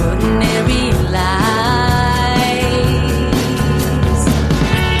extraordinary lives.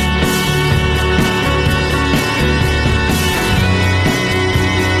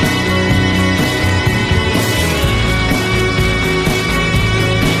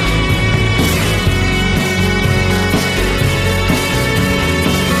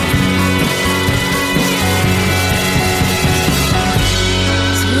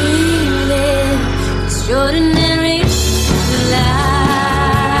 Extraordinary lives,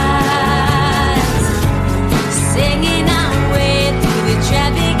 singing our way through the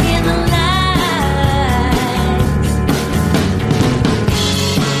traffic and the lights.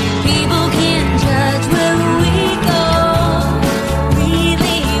 People can't judge where we go.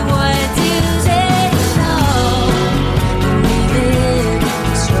 Really, what do they know? We live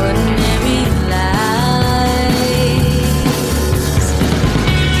extraordinary lives.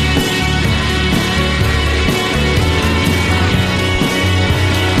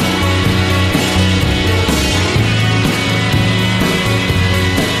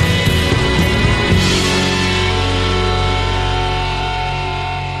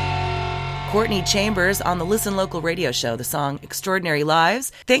 Courtney Chambers on the Listen Local radio show, the song Extraordinary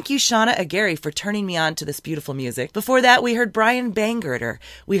Lives. Thank you, Shauna Aguirre, for turning me on to this beautiful music. Before that, we heard Brian Bangirter.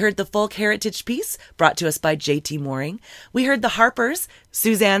 We heard the folk heritage piece brought to us by J.T. Mooring. We heard the Harpers,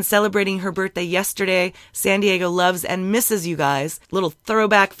 Suzanne celebrating her birthday yesterday. San Diego loves and misses you guys. Little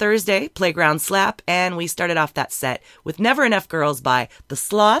throwback Thursday, Playground Slap, and we started off that set with Never Enough Girls by The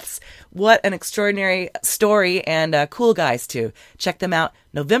Sloths. What an extraordinary story, and cool guys too. Check them out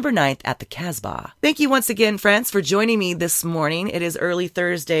November 9th at the Casbah. Thank you once again, friends, for joining me this morning. It is early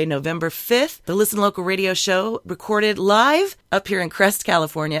Thursday, November 5th. The Listen Local radio show recorded live up here in Crest,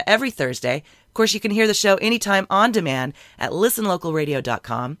 California every Thursday. Of course, you can hear the show anytime on demand at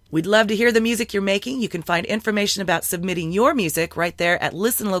listenlocalradio.com. We'd love to hear the music you're making. You can find information about submitting your music right there at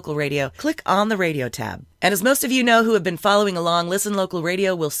Listen Local Radio. Click on the radio tab. And as most of you know who have been following along, Listen Local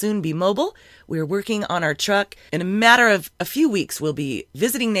Radio will soon be mobile. We're working on our truck. In a matter of a few weeks, we'll be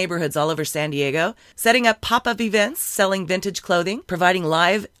visiting neighborhoods all over San Diego, setting up pop-up events, selling vintage clothing, providing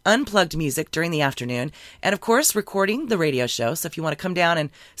live, unplugged music during the afternoon, and of course, recording the radio show. So if you want to come down and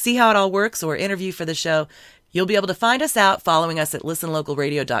see how it all works or interview for the show, you'll be able to find us out following us at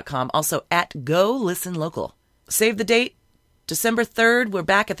listenlocalradio.com, also at Go Listen Local. Save the date. December 3rd, we're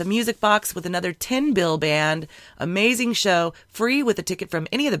back at the Music Box with another 10 Bill Band. Amazing show, free with a ticket from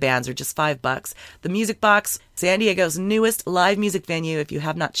any of the bands or just $5. The Music Box, San Diego's newest live music venue. If you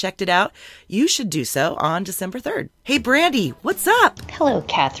have not checked it out, you should do so on December 3rd. Hey, Brandy, what's up? Hello,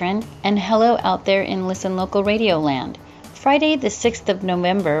 Catherine, and hello out there in Listen Local Radio land. Friday, the 6th of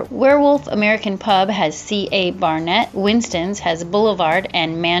November, Werewolf American Pub has C.A. Barnett, Winston's has Boulevard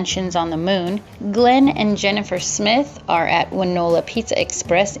and Mansions on the Moon, Glenn and Jennifer Smith are at Winola Pizza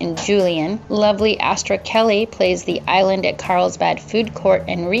Express in Julian, lovely Astra Kelly plays the Island at Carlsbad Food Court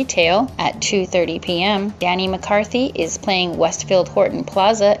and Retail at 2:30 p.m., Danny McCarthy is playing Westfield Horton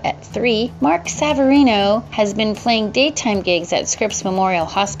Plaza at 3, Mark Savarino has been playing daytime gigs at Scripps Memorial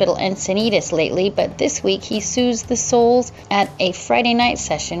Hospital Encinitas lately, but this week he soothes the souls at a Friday night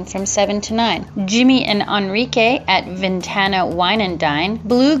session from 7 to 9. Jimmy and Enrique at Ventana Wine and Dine.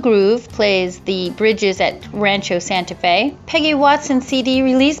 Blue Groove plays the Bridges at Rancho Santa Fe. Peggy Watson CD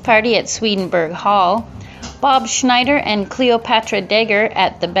release party at Swedenborg Hall. Bob Schneider and Cleopatra Degger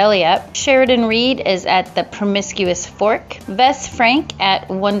at the Belly Up. Sheridan Reed is at the Promiscuous Fork. Vess Frank at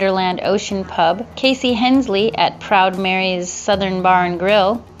Wonderland Ocean Pub. Casey Hensley at Proud Mary's Southern Bar and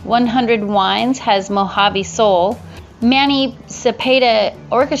Grill. 100 Wines has Mojave Soul. Manny Cepeda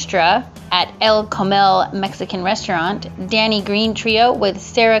Orchestra at El Comel Mexican Restaurant, Danny Green Trio with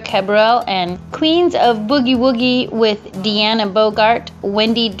Sarah Cabral and Queens of Boogie Woogie with Deanna Bogart,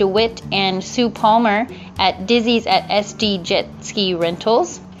 Wendy DeWitt, and Sue Palmer at Dizzy's at SD Jet Ski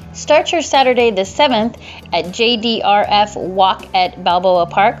Rentals. Start your Saturday the 7th at JDRF Walk at Balboa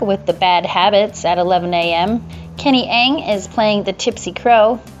Park with the Bad Habits at 11 a.m. Kenny Ang is playing the Tipsy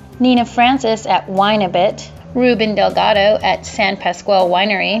Crow. Nina Francis at Wine a Bit. Ruben Delgado at San Pasqual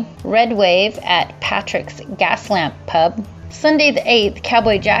Winery, Red Wave at Patrick's Gaslamp Pub. Sunday the 8th,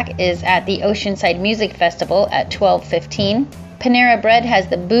 Cowboy Jack is at the Oceanside Music Festival at 12:15. Panera Bread has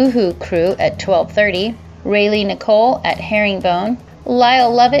the Boohoo Crew at 12:30. Rayleigh Nicole at Herringbone. Lyle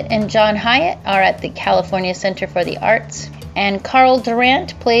Lovett and John Hyatt are at the California Center for the Arts. And Carl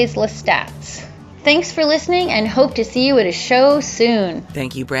Durant plays Lestats. Thanks for listening and hope to see you at a show soon.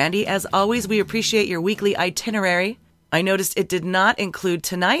 Thank you, Brandy. As always, we appreciate your weekly itinerary. I noticed it did not include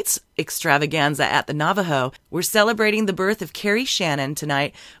tonight's extravaganza at the Navajo. We're celebrating the birth of Carrie Shannon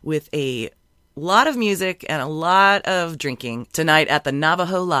tonight with a lot of music and a lot of drinking tonight at the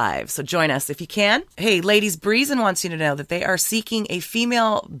Navajo Live. So join us if you can. Hey, ladies, Breezin wants you to know that they are seeking a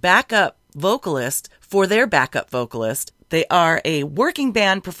female backup vocalist for their backup vocalist. They are a working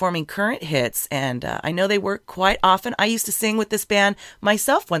band performing current hits, and I know they work quite often. I used to sing with this band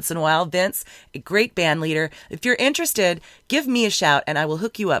myself once in a while. Vince, a great band leader. If you're interested, give me a shout, and I will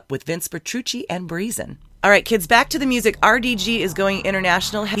hook you up with Vince Petrucci and Breezin. All right, kids, back to the music. RDG is going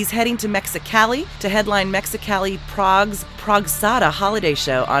international. He's heading to Mexicali to headline Mexicali Prague's Pragsada holiday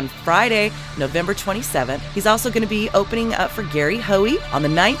show on Friday, November 27th. He's also going to be opening up for Gary Hoey on the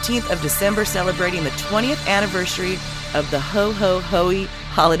 19th of December, celebrating the 20th anniversary of the Ho Ho Hoey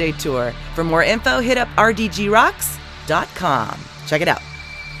holiday tour. For more info, hit up rdgrocks.com. Check it out.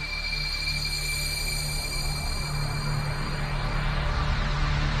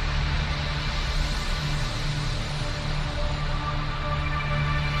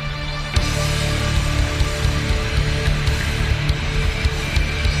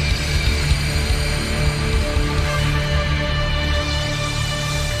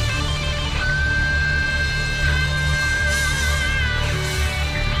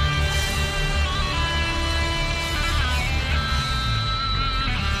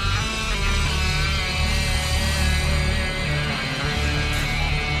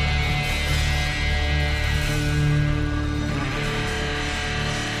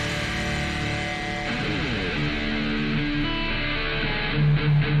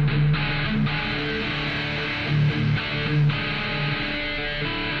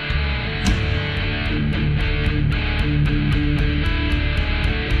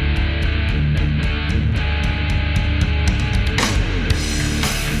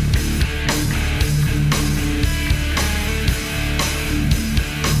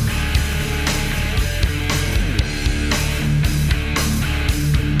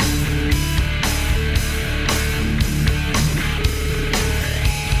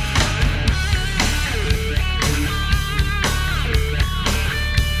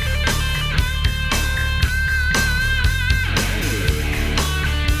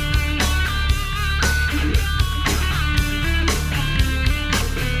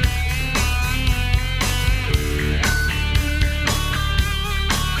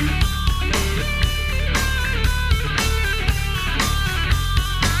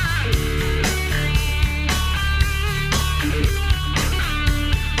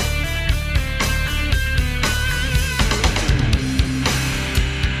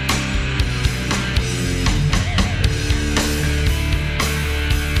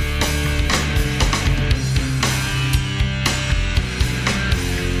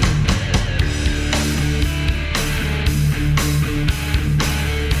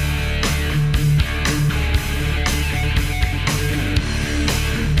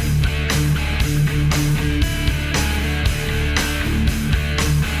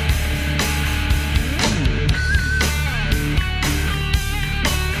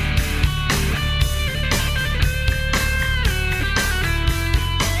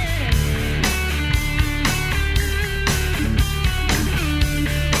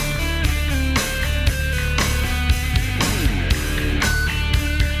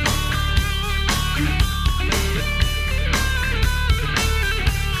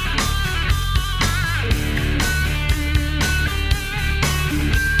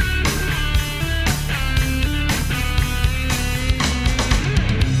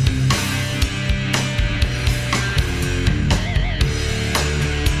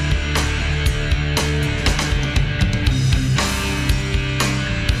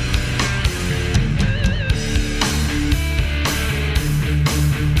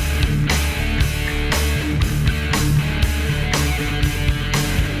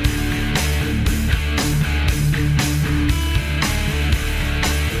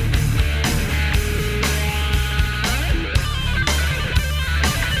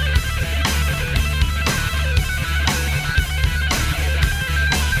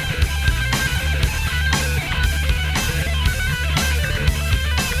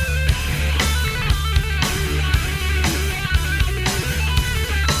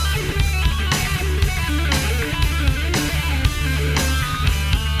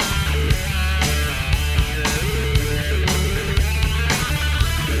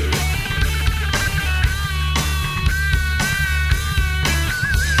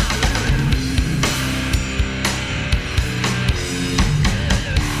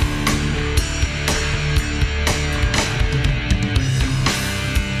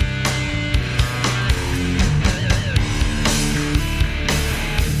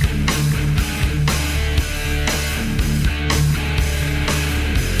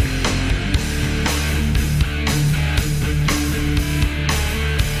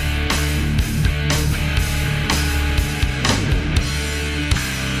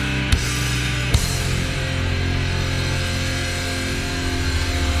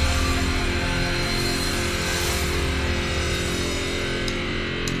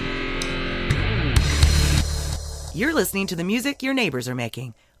 You're listening to the music your neighbors are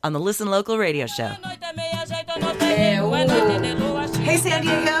making on the Listen Local radio show. Hey San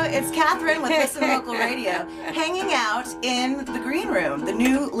Diego, it's Catherine with Listen Local Radio, hanging out in the green room, the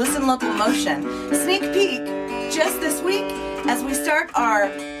new Listen Local Motion. Sneak peek just this week as we start our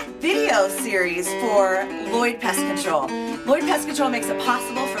video series for Lloyd Pest Control. Lloyd Pest Control makes it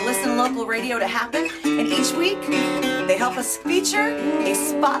possible for Listen Local Radio to happen, and each week they help us feature a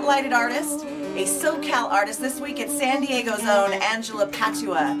spotlighted artist, a SoCal artist. This week it's San Diego's own Angela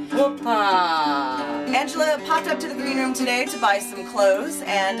Patua. Angela popped up to the green room today to buy some clothes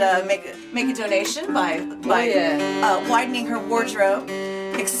and make a donation by widening her wardrobe,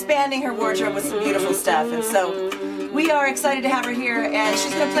 expanding her wardrobe with some beautiful stuff. And so we are excited to have her here, and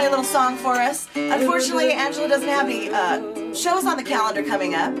she's going to play a little song for us. Unfortunately, Angela doesn't have any shows on the calendar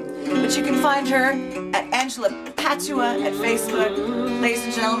coming up, but you can find her at Angela Patua at Facebook. Ladies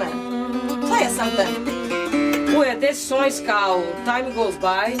and gentlemen, play us something. Well, this song is called Time Goes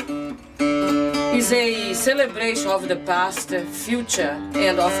By. It's a celebration of the past, future,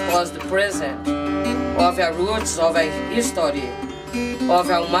 and of course the present, of our roots, of our history, of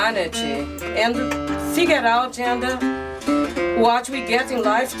our humanity, and figure out and what we get in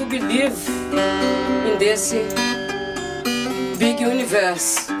life to believe in this big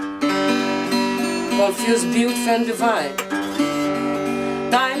universe, confused, beautiful, and divine.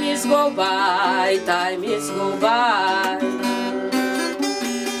 Time is go by, time is go by.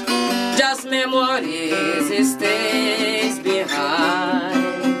 Just memories stays behind.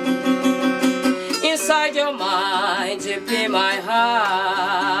 Inside your mind, deep in my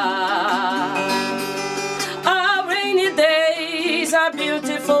heart. Our rainy days are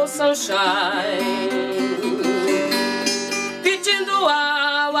beautiful sunshine. Pitching the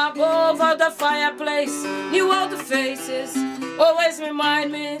wall above the fireplace, new old faces always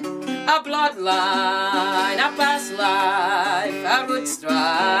remind me a bloodline, a past life, a roots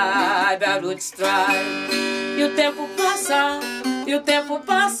tribe, a roots tribe. E o tempo passa,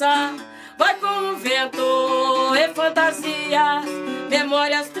 vai com o vento e fantasias,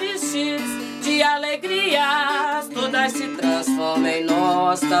 memórias tristes de alegrias, todas se transformam em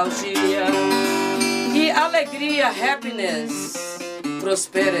nostalgia. E alegria, happiness,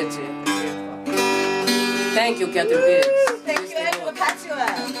 prosperity. Thank you, Catherine Biggs. Thank you, Angela Patua.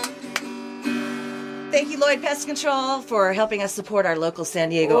 Thank you, Lloyd Pest Control, for helping us support our local San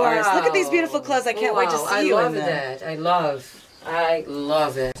Diego artists. Look at these beautiful clothes. I can't wait to see you in them. I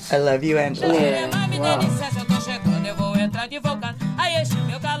love it. I love you, Angela. Yeah. Wow.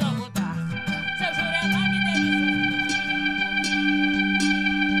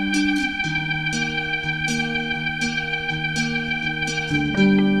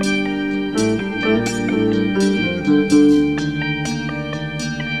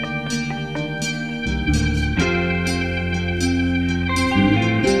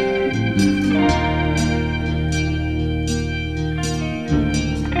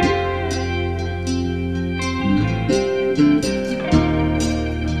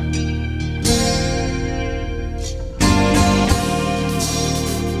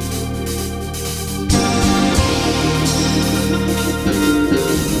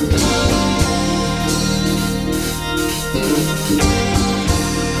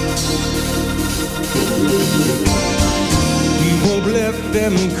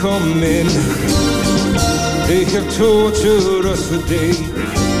 Them come in. They have tortured us for days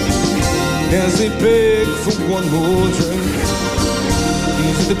as they beg for one more drink.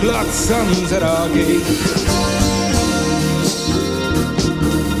 These are the blood suns at our gate.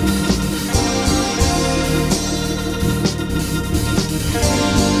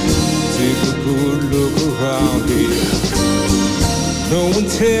 Take a good look around here. No one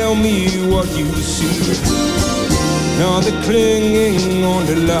tell me what you see. Now they're clinging on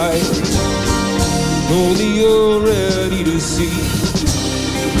to life. Only you're ready to see.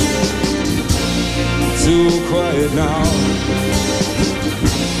 So quiet now.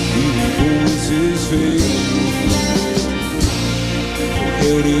 Your voices fade.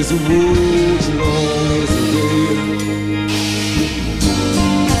 Ahead is a road long as the day.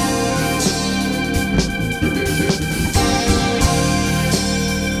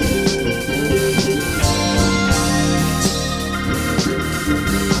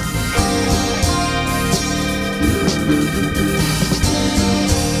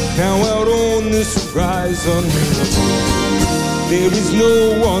 Now out on this horizon, there is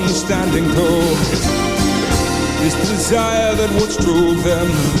no one standing tall. This desire that once drove them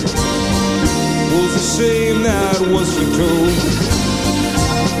was the same that was foretold.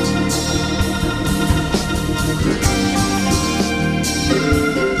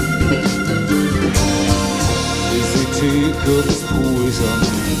 As of this poison.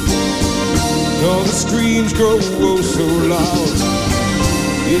 All the screams grow oh so loud.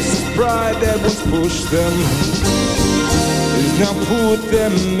 It's this pride that once pushed them has now put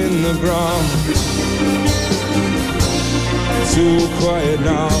them in the ground. It's so quiet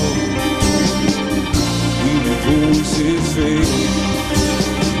now. We the voices fade.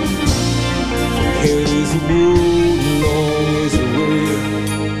 Here is the road, long is the way.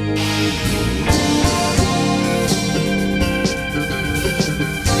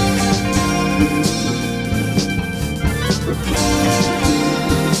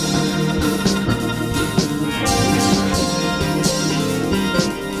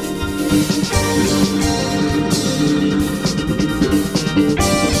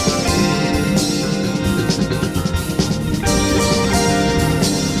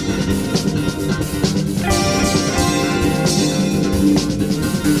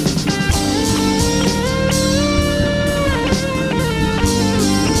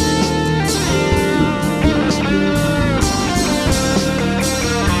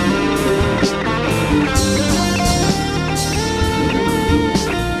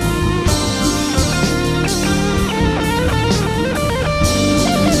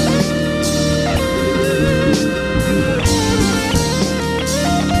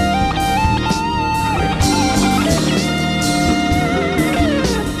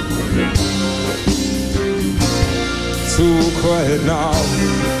 Quiet now,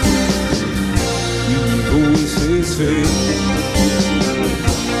 even voices fade.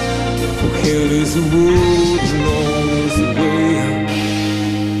 For hell is the road, and long is the way.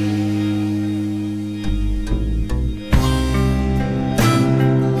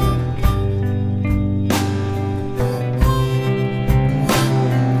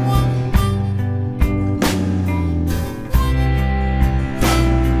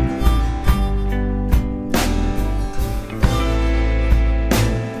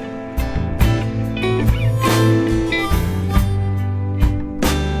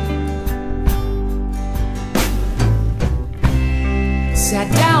 Sat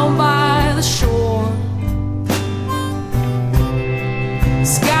down by the shore.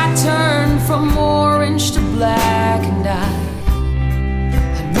 Sky turned from orange to black, and I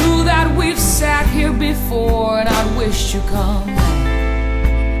knew that we've sat here before, and I wished you'd come back.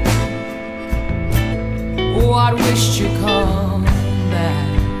 Oh, I wished you'd come back.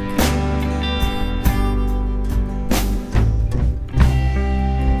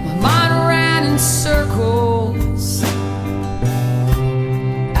 My mind ran in circles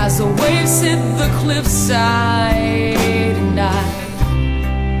as the waves hit the cliffside, and I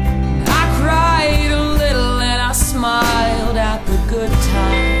cried a little and I smiled at the good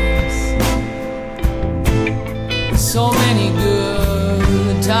times. So many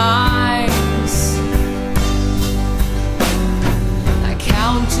good times. I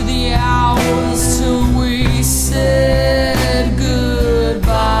counted the hours till we said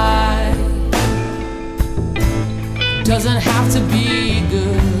goodbye. Doesn't have to be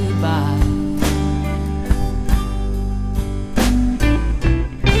goodbye.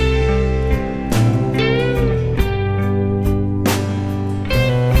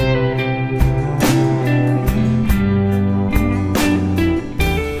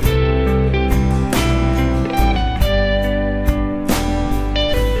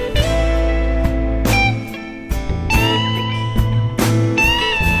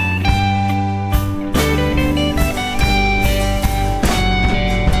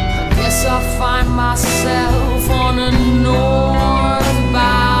 Myself on a northbound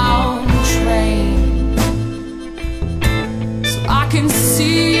train, so I can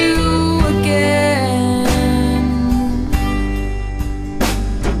see you again.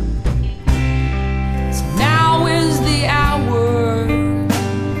 So now is the hour.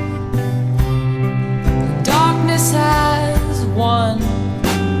 The darkness has won,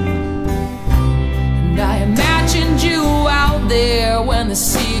 and I imagined you out there when the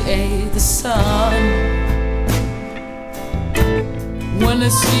sea ate the sun. When the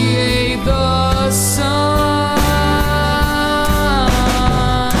sea ate the sun,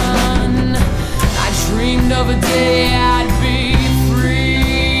 I dreamed of a day I'd be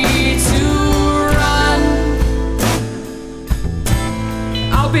free to run.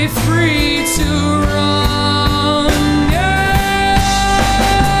 I'll be free to run, yeah.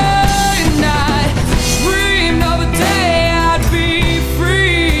 And I dreamed of a day I'd be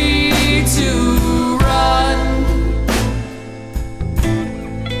free to run.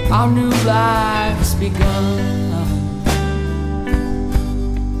 Our new life's begun.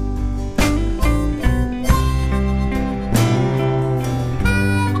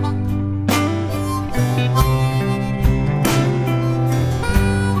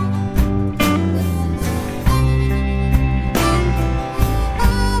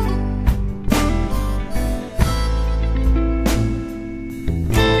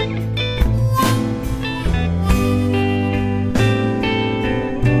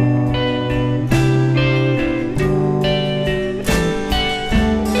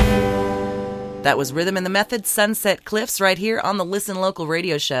 That was Rhythm and the Method, Sunset Cliffs, right here on the Listen Local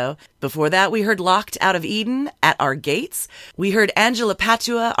radio show. Before that, we heard Locked Out of Eden, At Our Gates. We heard Angela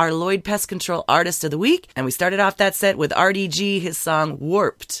Patua, our Lloyd Pest Control Artist of the Week. And we started off that set with RDG, his song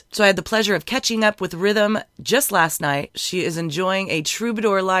Warped. So I had the pleasure of catching up with Rhythm just last night. She is enjoying a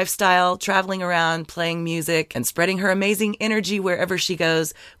troubadour lifestyle, traveling around, playing music, and spreading her amazing energy wherever she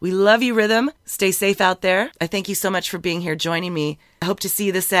goes. We love you, Rhythm. Stay safe out there. I thank you so much for being here, joining me. I hope to see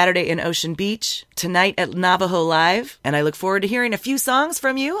you this Saturday in Ocean Beach, tonight at Navajo Live, and I look forward to hearing a few songs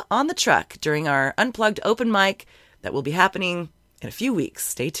from you on the truck during our Unplugged open mic that will be happening in a few weeks.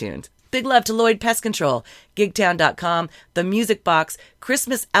 Stay tuned. Big love to Lloyd Pest Control, Gigtown.com, The Music Box,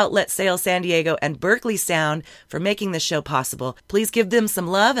 Christmas Outlet Sales San Diego, and Berkeley Sound for making this show possible. Please give them some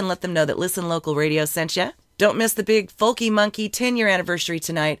love and let them know that Listen Local Radio sent you. Don't miss the big Folky Monkey 10-year anniversary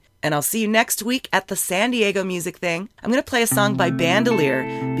tonight, and I'll see you next week at the San Diego Music Thing. I'm going to play a song by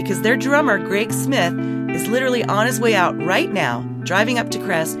Bandolier because their drummer, Greg Smith, is literally on his way out right now, driving up to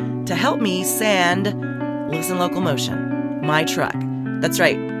Crest to help me sand Listen Local Motion, my truck. That's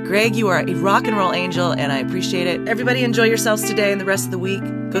right. Greg, you are a rock and roll angel, and I appreciate it. Everybody enjoy yourselves today and the rest of the week.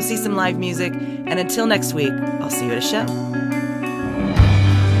 Go see some live music, and until next week, I'll see you at a show.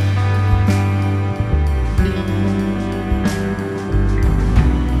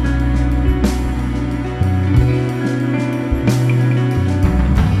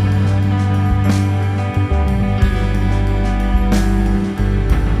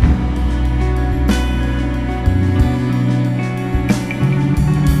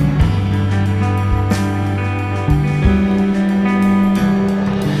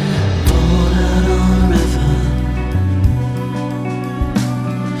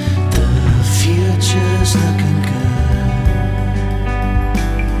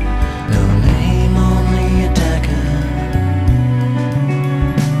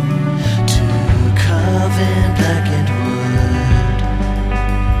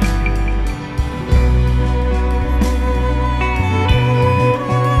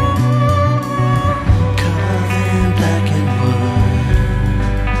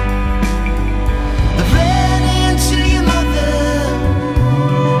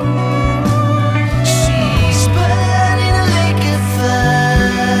 She's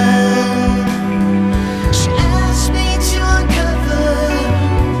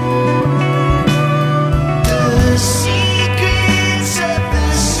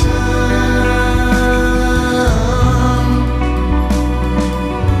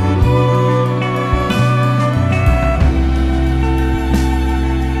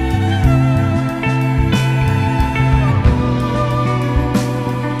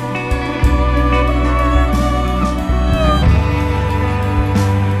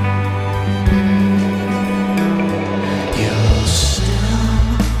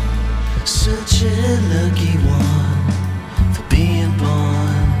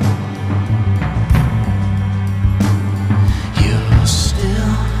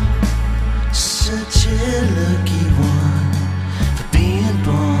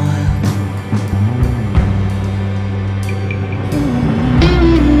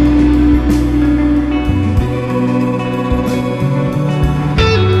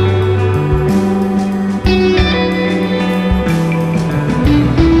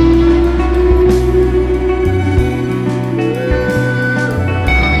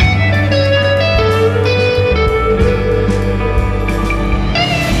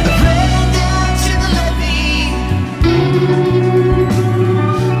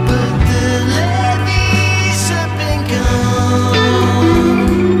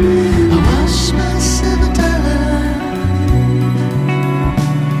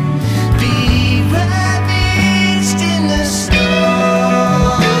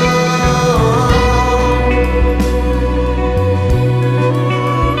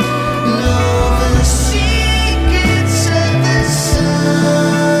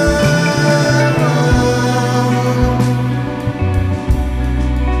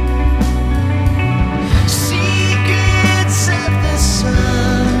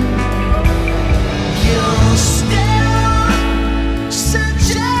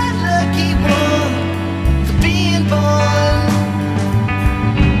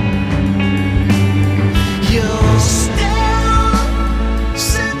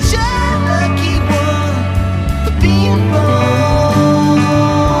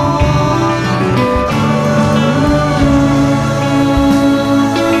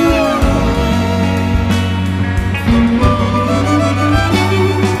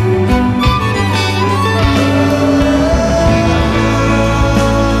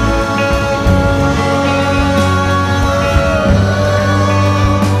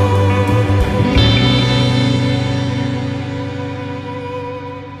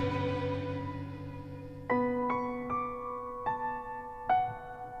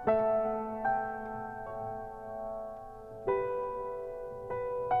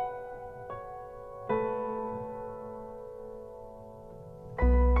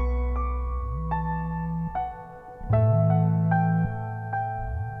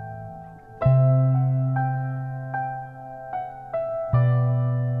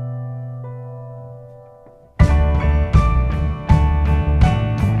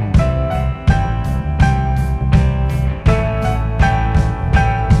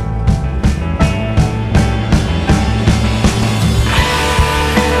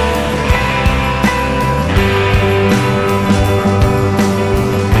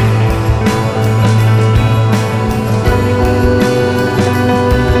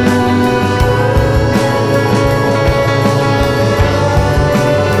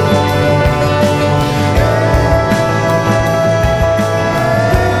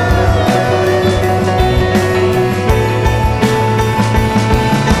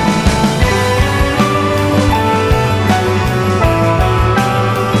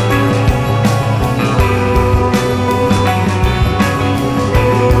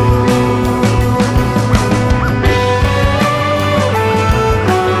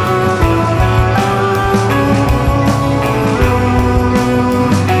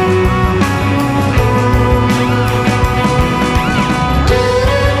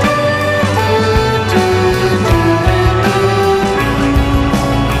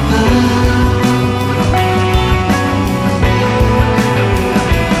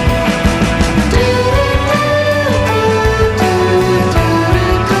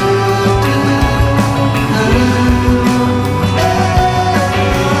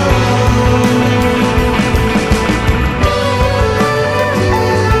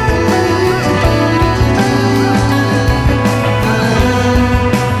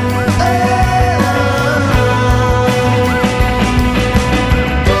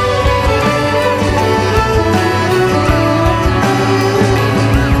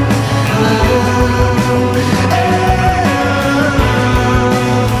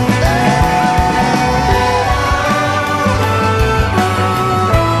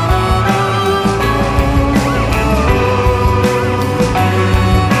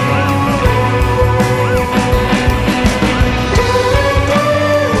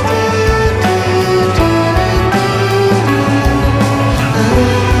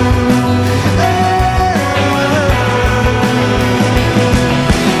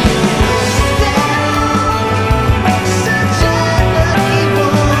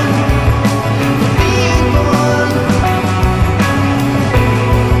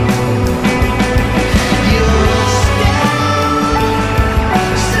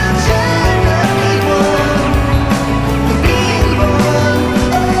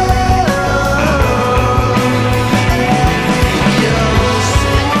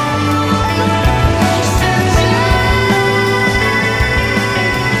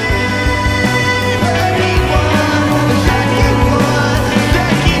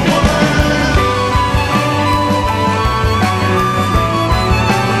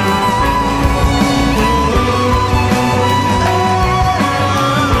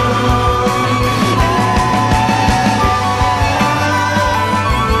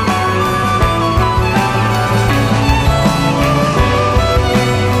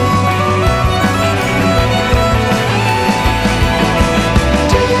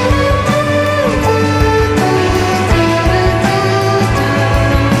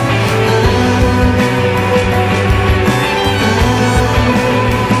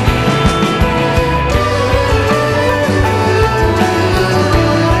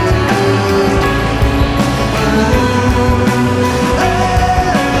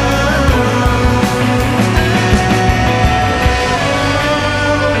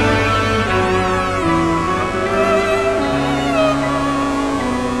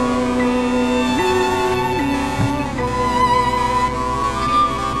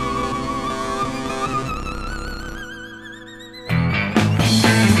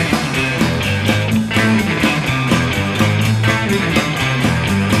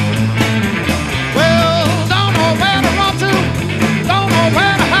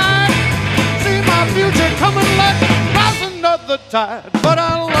another tide. But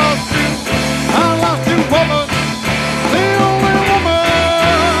I lost you, woman, the only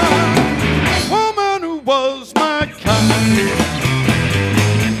woman who was my kind.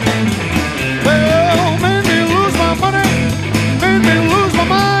 Well, made me lose my money, made me lose my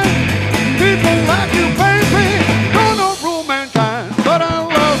mind. People like you, baby, don't rule mankind. But I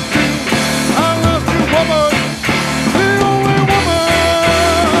lost you, woman, the only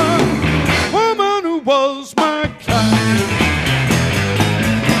woman who was my kind.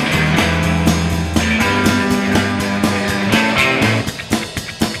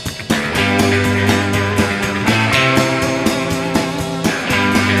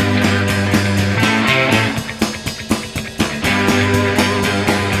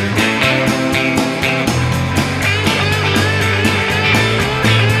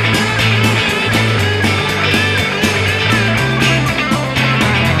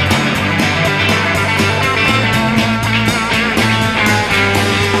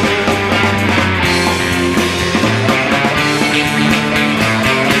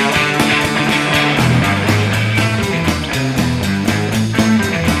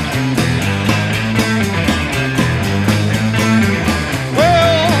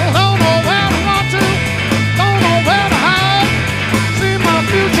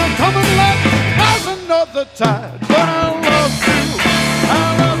 The tide, but I love you,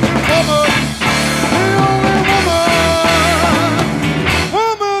 woman, the only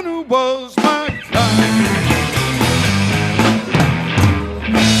woman who was my kind.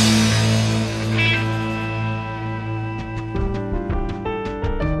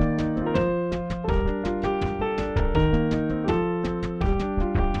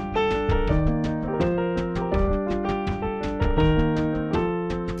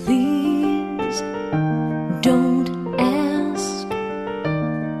 Please don't ask,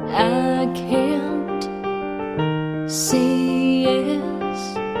 I can't say yes.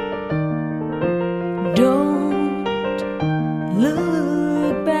 Don't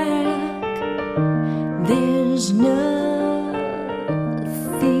look back, there's nothing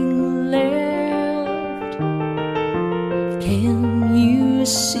left. Can you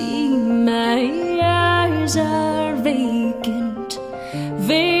see my eyes are vacant,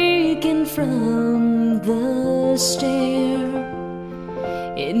 vacant from the stare?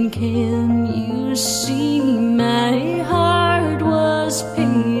 And can you see my heart was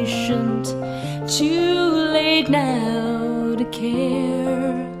patient, too late now to care?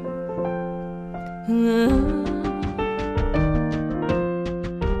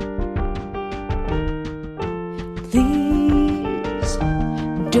 Please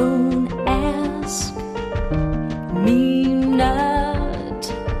don't ask me not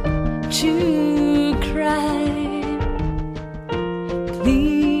to cry.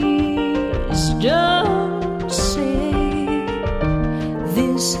 Please don't say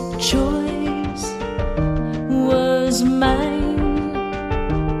this choice was mine.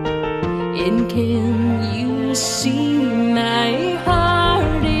 And can you see my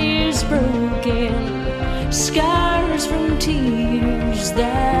heart is broken, scars from tears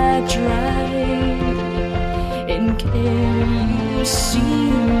that dried? And can you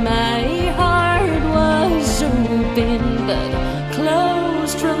see my heart was open but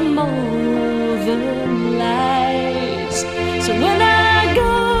closed from all the lies? So when I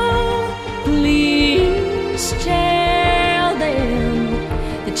go, please tell them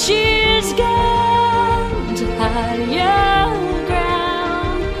that she's gone to higher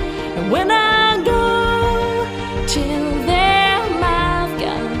ground. And when I go, tell them I've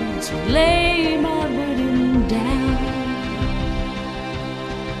got to lay my burden down.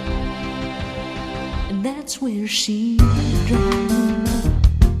 And that's where she drowned.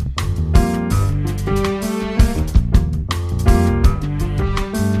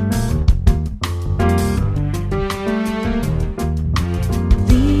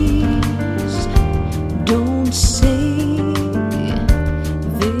 Please don't say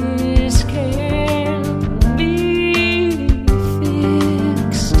this can't be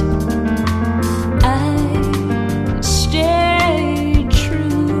fixed. I stay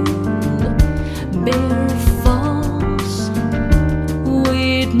true, bear false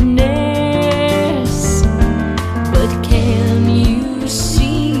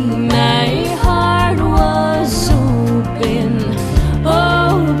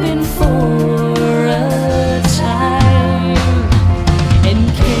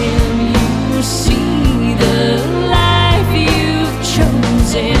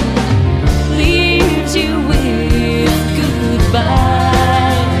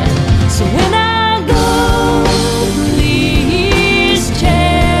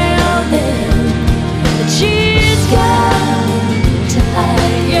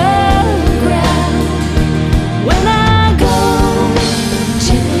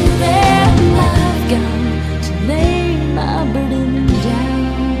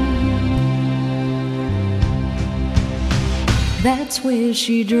That's where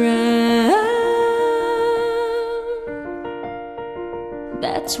she drowned.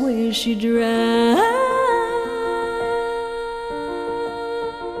 That's where she drowned.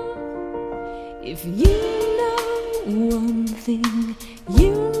 If you know one thing,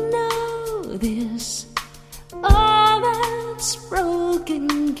 you know this: all that's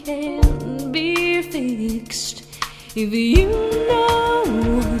broken can be fixed. If you know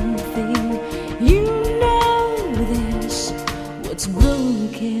one thing, you know this: what's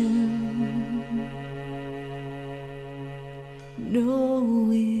broken, no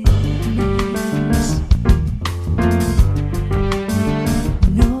witness,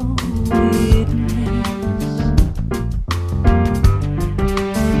 no witness.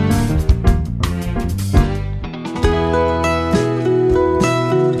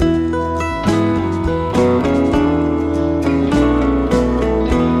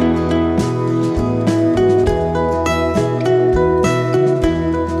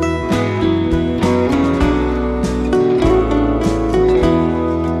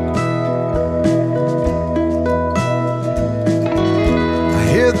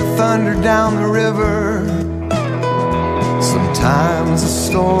 Down the river, sometimes the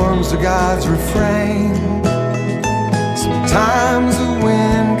storms are God's refrain. Sometimes the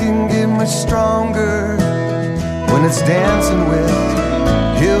wind can get much stronger when it's dancing with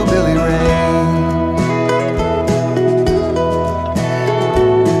hillbilly rain.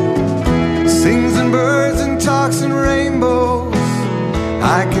 Sings and birds and talks and rainbows,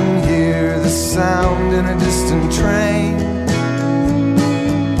 I can hear the sound in a distant train.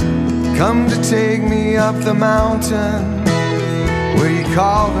 Come to take me up the mountain where you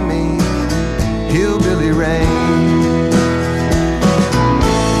call to me hillbilly rain.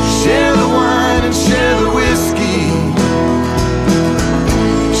 Share the wine and share the whiskey,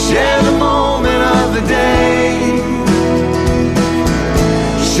 share the moment of the day,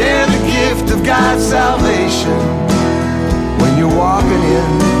 share the gift of God's salvation when you're walking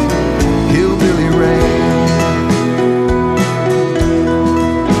in hillbilly rain.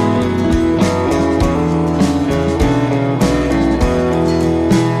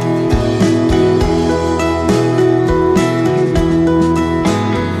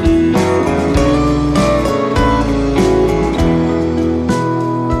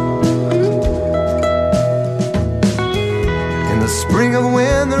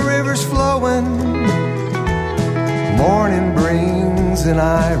 An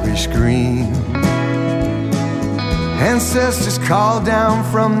Irish green, ancestors call down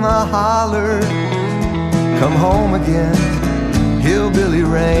from the holler, come home again, hillbilly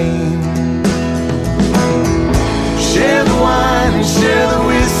rain. Share the wine and share the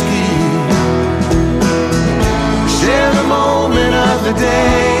whiskey, share the moment of the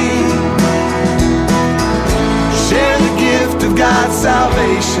day, share the gift of God's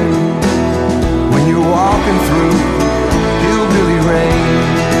salvation when you're walking through hillbilly rain.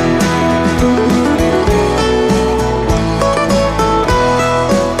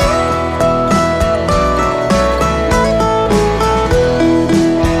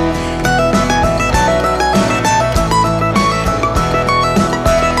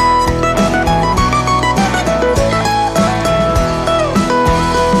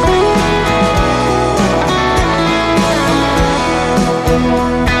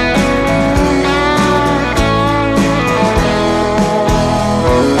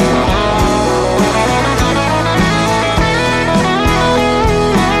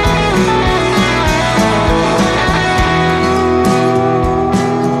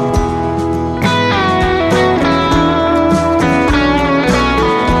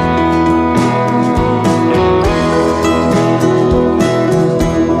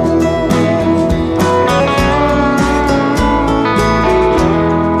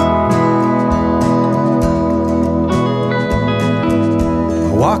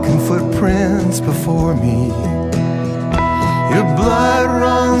 Before me, your blood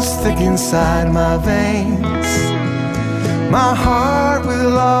runs thick inside my veins. My heart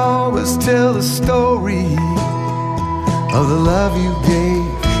will always tell the story of the love you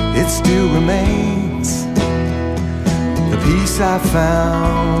gave. It still remains the peace I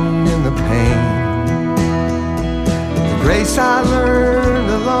found in the pain, the grace I learned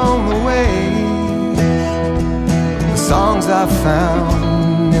along the way, the songs I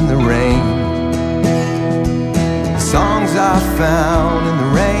found in the rain, songs I found in the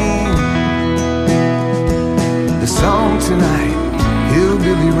rain. The song tonight,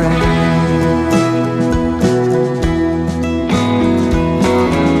 hillbilly rain.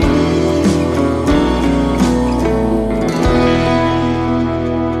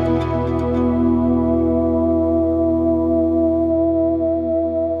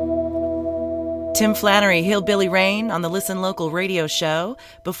 Tim Flannery, Hillbilly Rain on the Listen Local radio show.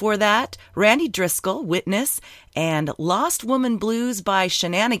 Before that, Randy Driscoll, Witness, and Lost Woman Blues by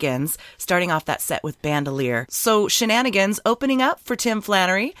Shenanigans, starting off that set with Bandolier. So Shenanigans opening up for Tim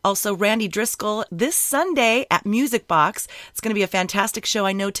Flannery. Also Randy Driscoll this Sunday at Music Box. It's going to be a fantastic show.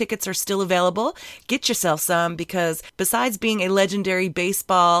 I know tickets are still available. Get yourself some, because besides being a legendary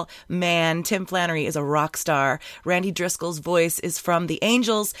baseball man, Tim Flannery is a rock star. Randy Driscoll's voice is from the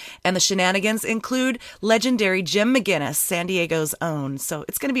Angels, and the Shenanigans include legendary Jim McGinnis, San Diego's own. So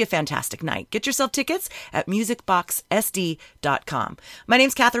it's going to be a fantastic night. Get yourself tickets at musicboxsd.com. My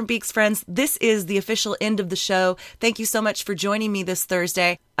name's Catherine Beeks, friends. This is the official end of the show. Thank you so much for joining me this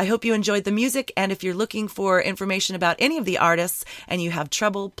Thursday. I hope you enjoyed the music, and if you're looking for information about any of the artists and you have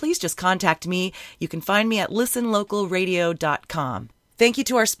trouble, please just contact me. You can find me at listenlocalradio.com. Thank you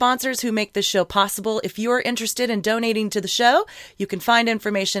to our sponsors who make this show possible. If you're interested in donating to the show, you can find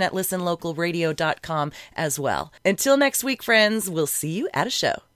information at listenlocalradio.com as well. Until next week, friends, we'll see you at a show.